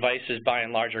as the devices, by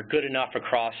and large, are good enough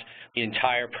across the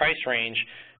entire price range,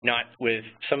 not with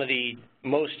some of the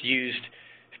most used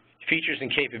features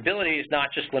and capabilities, not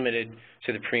just limited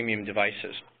to the premium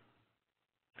devices.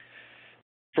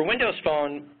 For Windows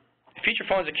Phone, feature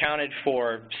phones accounted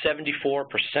for 74%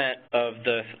 of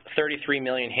the 33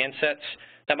 million handsets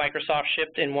that Microsoft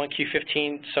shipped in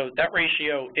 1Q15, so that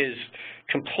ratio is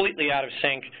completely out of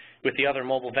sync with the other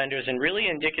mobile vendors and really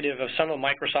indicative of some of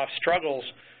Microsoft's struggles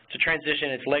to transition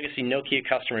its legacy Nokia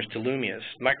customers to Lumia's.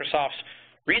 Microsoft's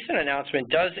recent announcement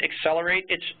does accelerate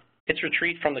its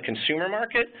retreat from the consumer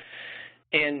market,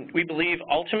 and we believe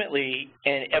ultimately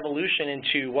an evolution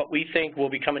into what we think will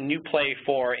become a new play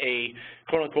for a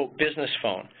quote-unquote business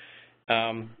phone.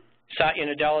 Satya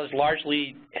Nadella's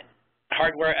largely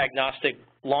hardware agnostic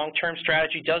long-term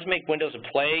strategy does make Windows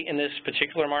a play in this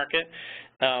particular market,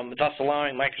 thus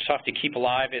allowing Microsoft to keep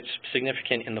alive its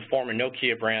significant in the former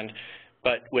Nokia brand.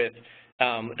 But with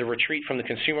the retreat from the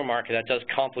consumer market, that does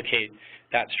complicate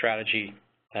that strategy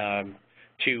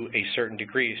to a certain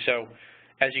degree. So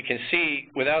as you can see,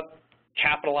 without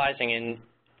capitalizing and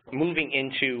moving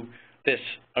into this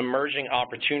emerging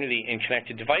opportunity in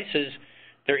connected devices,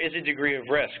 there is a degree of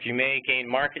risk. You may gain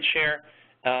market share,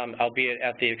 albeit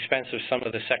at the expense of some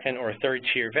of the second or third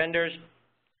tier vendors,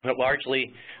 but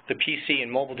largely the PC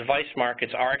and mobile device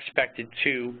markets are expected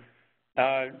to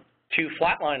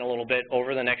flatline a little bit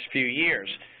over the next few years,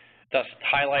 thus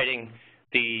highlighting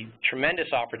the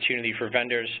tremendous opportunity for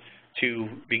vendors to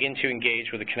begin to engage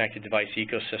with the connected device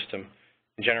ecosystem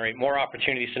and generate more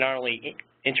opportunities to not only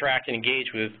interact and engage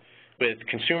with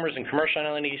consumers and commercial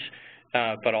entities,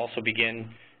 but also begin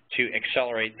to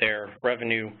accelerate their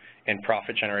revenue and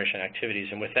profit generation activities.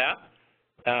 And with that,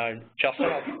 Justin,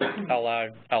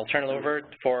 I'll turn it over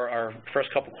for our first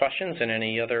couple questions and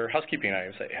any other housekeeping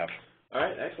items that you have. All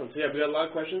right, excellent. So yeah, we've got a lot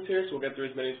of questions here, so we'll get through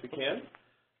as many as we can.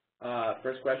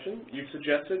 First question, you've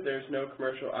suggested there's no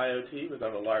commercial IoT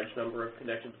without a large number of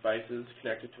connected devices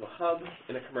connected to a hub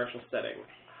in a commercial setting.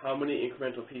 How many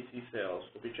incremental PC sales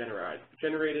will be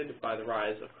generated by the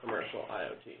rise of commercial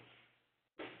IoT?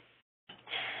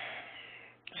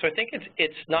 So I think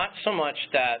it's not so much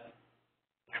that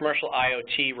commercial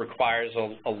IoT requires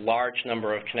a large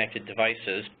number of connected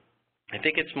devices. I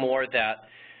think it's more that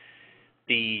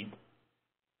the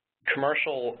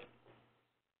commercial,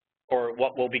 or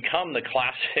what will become the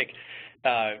classic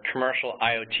commercial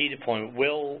IoT deployment,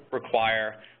 will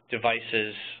require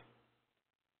devices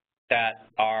that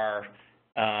are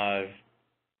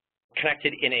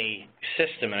connected in a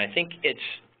system. And I think it's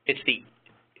the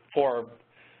for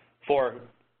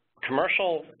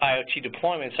commercial IoT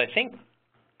deployments, I think,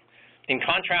 in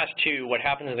contrast to what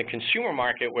happens in the consumer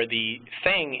market, where the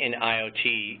thing in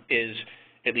IoT is,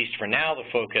 at least for now, the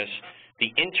focus,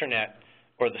 the internet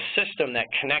or the system that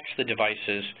connects the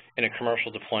devices in a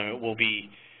commercial deployment will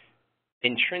be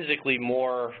intrinsically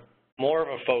more of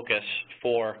a focus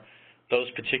for those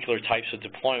particular types of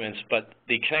deployments, but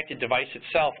the connected device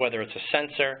itself, whether it's a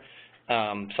sensor,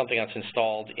 something that's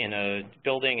installed in a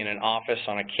building, in an office,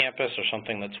 on a campus, or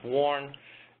something that's worn,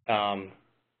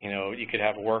 you know, you could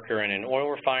have a worker in an oil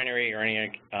refinery or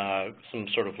any some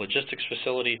sort of logistics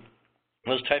facility.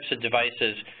 Those types of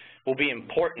devices will be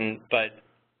important, but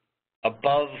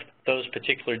above those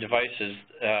particular devices,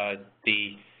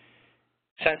 the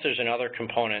sensors and other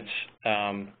components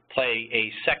play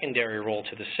a secondary role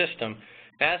to the system.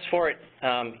 As for it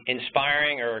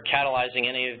inspiring or catalyzing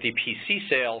any of the PC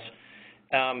sales,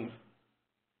 I'm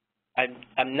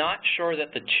not sure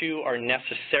that the two are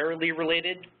necessarily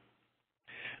related,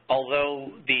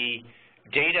 although the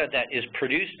data that is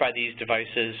produced by these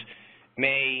devices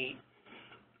may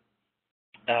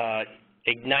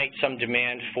ignite some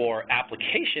demand for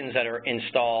applications that are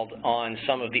installed on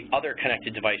some of the other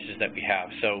connected devices that we have.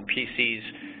 So PCs,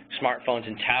 smartphones,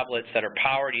 and tablets that are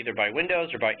powered either by Windows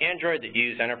or by Android that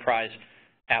use enterprise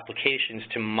applications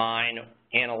to mine,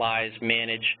 analyze,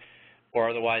 manage, or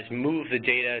otherwise move the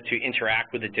data to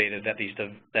interact with the data that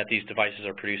these devices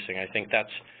are producing. I think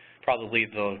that's probably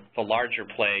the larger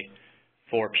play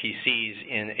for PCs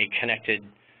in a connected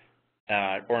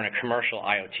or in a commercial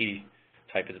IoT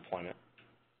type of deployment.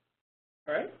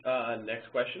 All right, next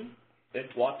question.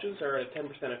 If watches are at a 10%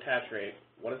 attach rate,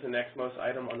 what is the next most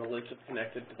item on the list of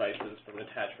connected devices from an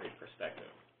attach rate perspective?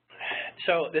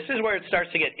 So this is where it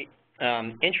starts to get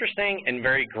interesting and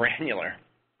very granular.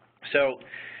 So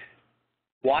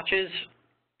watches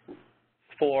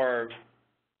for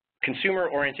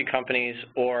consumer-oriented companies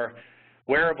or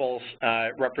wearables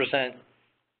represent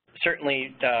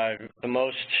certainly the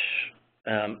most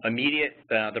immediate,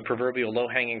 the proverbial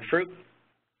low-hanging fruit.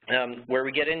 Where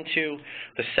we get into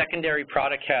the secondary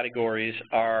product categories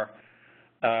are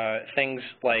things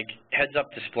like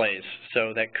heads-up displays.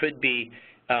 So that could be,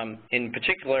 in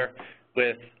particular,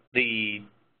 with the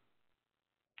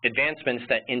advancements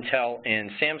that Intel and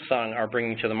Samsung are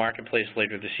bringing to the marketplace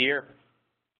later this year.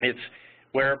 It's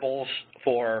wearables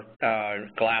for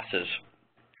glasses,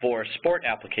 for sport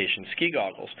applications, ski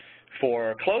goggles,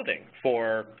 for clothing,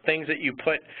 for things that you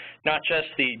put, not just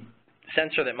the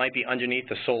sensor that might be underneath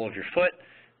the sole of your foot,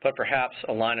 but perhaps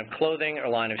a line of clothing or a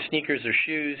line of sneakers or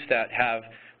shoes that have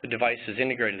the devices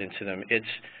integrated into them. It's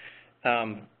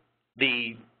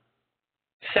the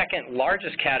second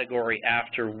largest category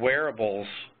after wearables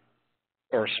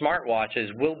or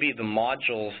smartwatches will be the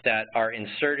modules that are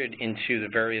inserted into the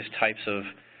various types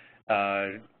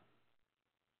of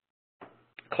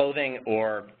clothing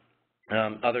or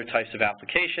other types of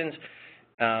applications.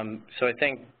 So I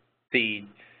think the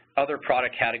other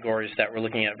product categories that we're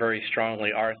looking at very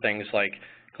strongly are things like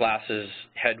glasses,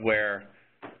 headwear,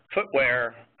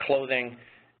 footwear, clothing,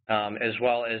 as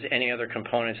well as any other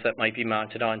components that might be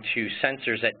mounted onto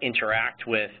sensors that interact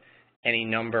with any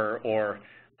number or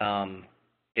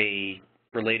a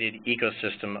related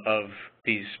ecosystem of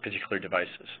these particular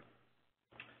devices.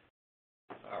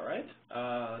 All right.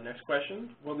 Next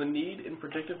question. Will the need in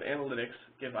predictive analytics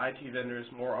give IT vendors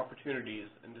more opportunities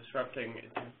in disrupting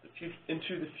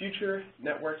into the future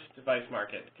networked device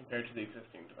market compared to the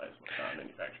existing device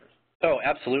manufacturers? Oh,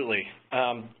 absolutely.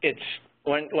 It's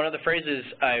one of the phrases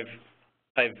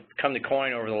I've come to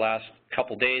coin over the last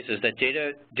couple days is that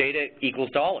data equals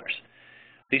dollars.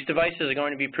 These devices are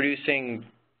going to be producing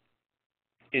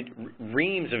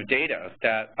reams of data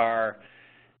that are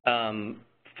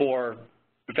for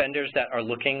vendors that are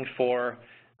looking for,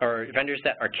 or vendors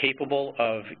that are capable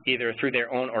of either through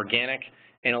their own organic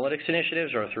analytics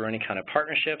initiatives or through any kind of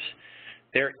partnerships.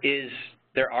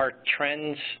 There are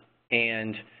trends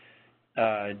and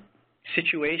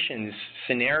situations,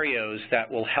 scenarios that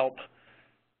will help,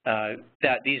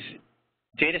 that these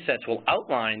data sets will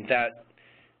outline that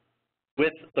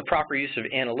with the proper use of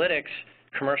analytics,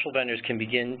 commercial vendors can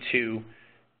begin to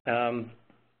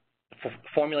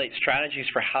formulate strategies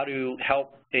for how to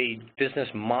help a business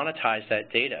monetize that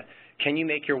data. Can you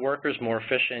make your workers more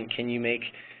efficient? Can you make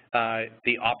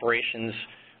the operations,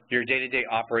 your day-to-day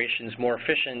operations more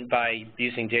efficient by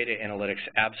using data analytics?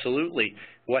 Absolutely.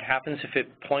 What happens if it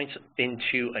points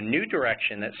into a new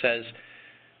direction that says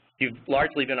you've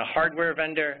largely been a hardware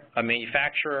vendor, a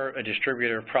manufacturer, a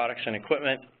distributor of products and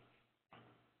equipment?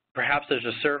 Perhaps there's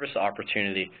a service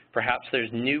opportunity. Perhaps there's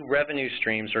new revenue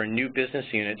streams or new business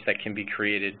units that can be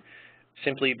created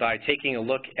simply by taking a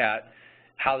look at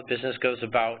how the business goes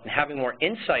about and having more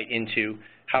insight into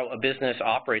how a business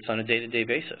operates on a day-to-day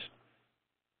basis.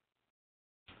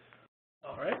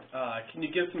 All right. Can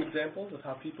you give some examples of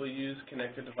how people use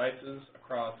connected devices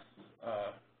across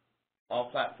all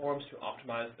platforms to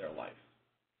optimize their life?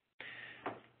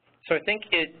 So I think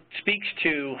it speaks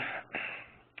to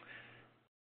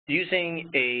using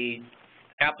an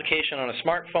application on a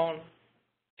smartphone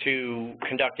to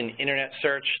conduct an internet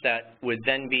search that would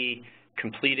then be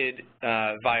completed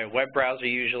via web browser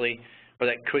usually, or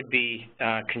that could be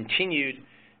continued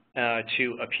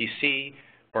to a PC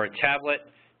or a tablet,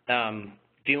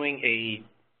 viewing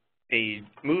a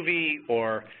movie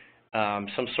or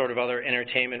some sort of other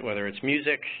entertainment, whether it's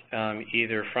music,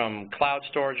 either from cloud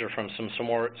storage or from some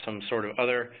sort of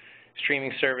other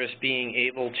streaming service, being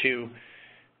able to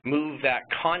move that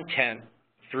content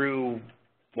through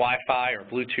Wi-Fi or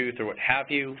Bluetooth or what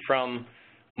have you from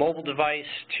mobile device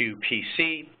to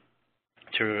PC,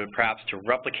 to perhaps to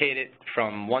replicate it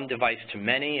from one device to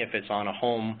many if it's on a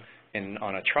home and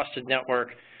on a trusted network.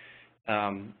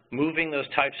 Moving that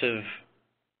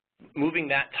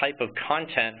type of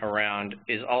content around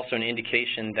is also an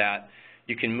indication that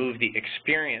you can move the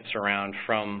experience around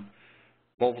from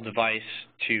mobile device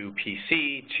to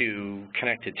PC to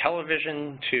connected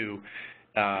television to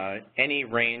any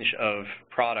range of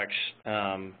products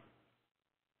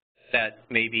that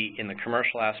may be in the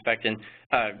commercial aspect and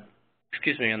on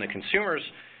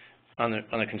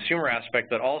the consumer aspect,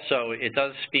 but also it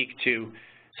does speak to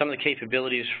some of the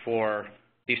capabilities for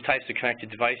these types of connected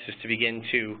devices to begin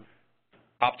to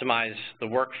optimize the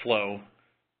workflow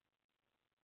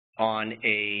on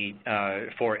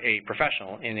for a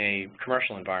professional in a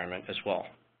commercial environment as well.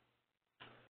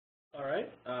 All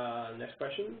right. Next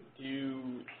question. Do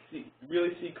you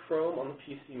really see Chrome on the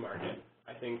PC market?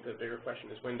 I think the bigger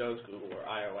question is Windows, Google, or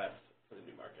iOS for the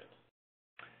new market.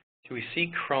 Do we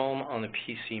see Chrome on the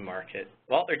PC market?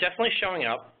 Well, they're definitely showing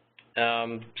up.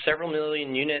 Several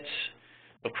million units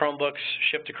of Chromebooks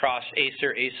shipped across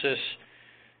Acer, Asus,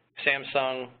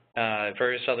 Samsung,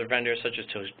 various other vendors such as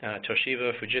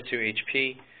Toshiba, Fujitsu,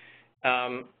 HP.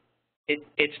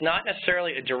 It's not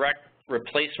necessarily a direct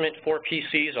replacement for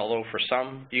PCs, although for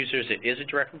some users it is a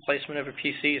direct replacement of a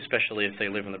PC, especially if they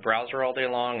live in the browser all day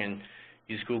long and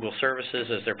use Google services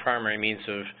as their primary means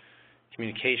of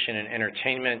communication and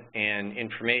entertainment and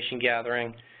information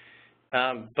gathering.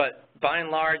 But by and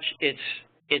large, it's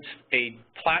a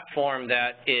platform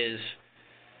that is,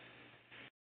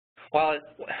 while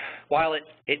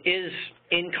it is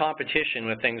in competition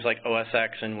with things like OS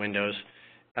X and Windows,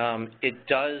 it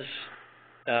does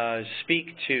speak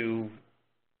to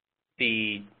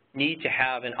the need to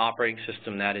have an operating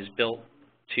system that is built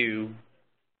to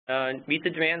meet the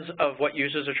demands of what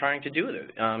users are trying to do with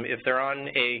it. If they're on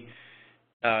a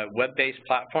web-based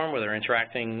platform where they're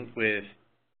interacting with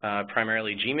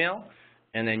primarily Gmail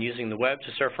and then using the web to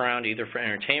surf around either for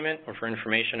entertainment or for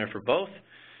information or for both,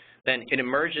 then it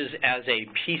emerges as a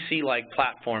PC-like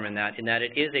platform in that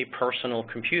it is a personal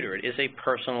computer. It is a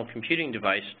personal computing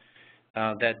device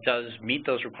that does meet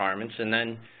those requirements, and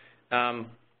then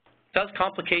does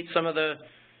complicate some of the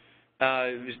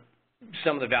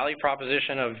value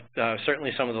proposition of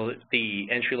certainly some of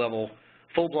the entry-level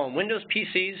full-blown Windows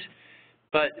PCs.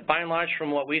 But by and large,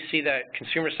 from what we see, that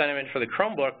consumer sentiment for the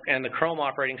Chromebook and the Chrome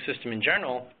operating system in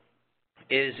general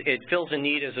is it fills a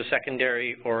need as a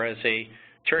secondary or as a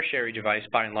tertiary device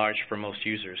by and large for most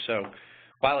users. So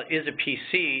while it is a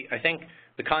PC, I think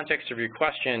the context of your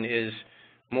question is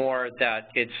more that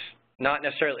it's not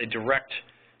necessarily a direct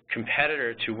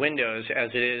competitor to Windows as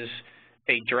it is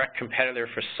a direct competitor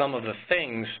for some of the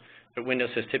things that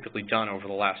Windows has typically done over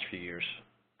the last few years.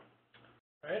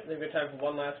 All right, we've got time for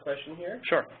one last question here.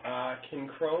 Sure. Can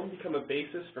Chrome become a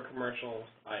basis for commercial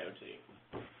IoT?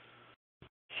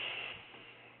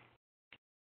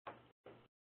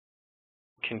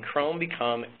 Can Chrome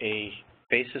become a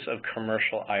basis of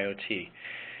commercial IoT?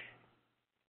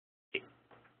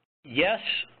 Yes,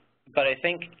 but I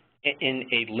think in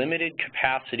a limited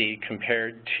capacity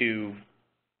compared to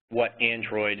what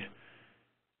the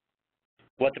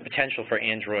potential for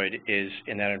Android is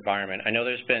in that environment. I know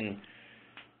there's been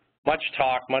much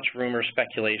talk, much rumor,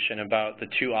 speculation about the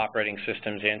two operating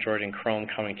systems, Android and Chrome,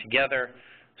 coming together,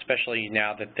 especially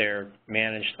now that they're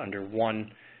managed under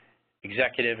one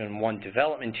executive and one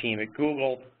development team at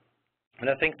Google. And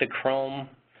I think the Chrome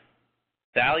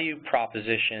value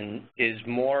proposition is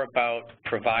more about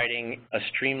providing a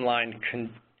streamlined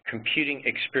computing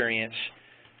experience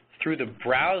through the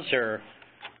browser,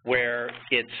 where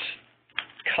its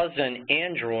cousin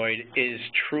Android is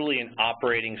truly an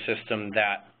operating system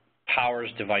that powers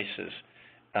devices,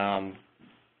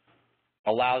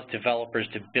 allows developers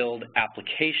to build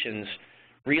applications,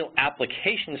 real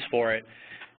applications for it,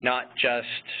 not just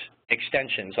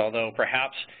extensions, although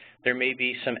perhaps there may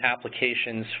be some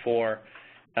applications for,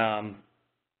 I'm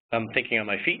thinking on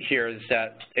my feet here, is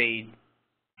that a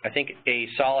I think a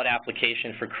solid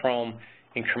application for Chrome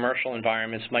in commercial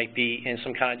environments might be in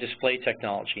some kind of display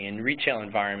technology, in retail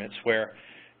environments where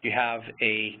you have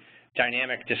a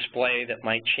dynamic display that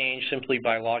might change simply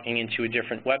by logging into a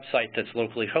different website that's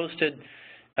locally hosted,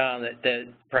 that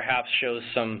perhaps shows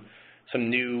some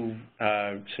new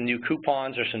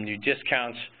coupons or some new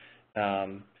discounts.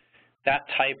 That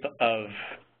type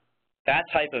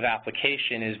of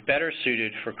application is better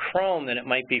suited for Chrome than it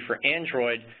might be for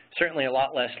Android. Certainly a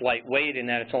lot less lightweight in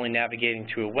that it's only navigating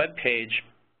to a web page.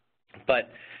 But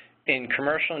in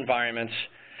commercial environments,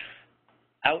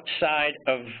 outside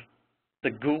of the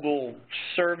Google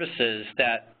services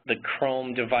that the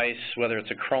Chrome device, whether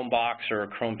it's a Chromebox or a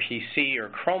Chrome PC or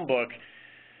Chromebook,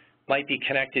 might be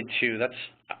connected to,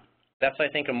 that's I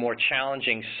think a more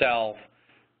challenging sell,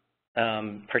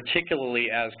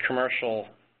 particularly as commercial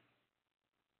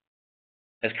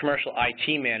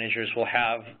IT managers will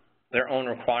have their own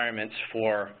requirements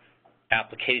for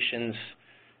applications,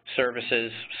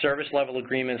 services, service level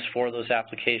agreements for those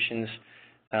applications,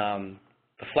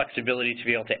 the flexibility to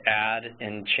be able to add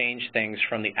and change things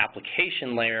from the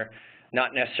application layer,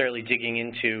 not necessarily digging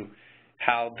into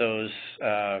how those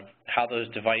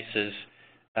devices,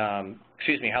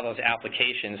 how those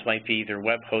applications might be either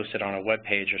web hosted on a web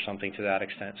page or something to that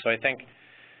extent. So I think,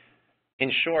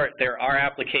 in short, there are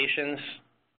applications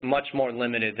much more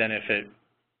limited than if it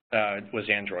was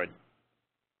Android.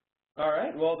 All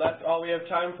right, well, that's all we have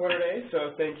time for today,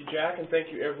 so thank you, Jack, and thank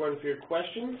you, everyone, for your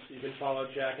questions. You can follow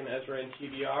Jack and Ezra and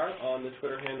TBR on the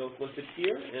Twitter handles listed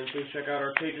here, and please check out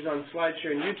our pages on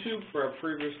SlideShare and YouTube for our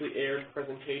previously aired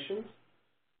presentations.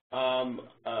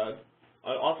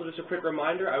 Also, just a quick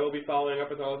reminder, I will be following up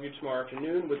with all of you tomorrow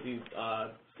afternoon with the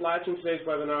slides from today's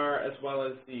webinar, as well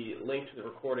as the link to the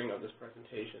recording of this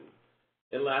presentation.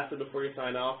 And lastly, before you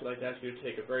sign off, I'd like to ask you to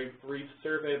take a very brief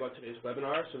survey about today's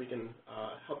webinar so we can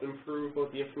help improve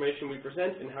both the information we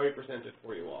present and how we present it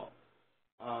for you all.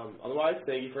 Otherwise,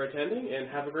 thank you for attending and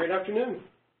have a great afternoon.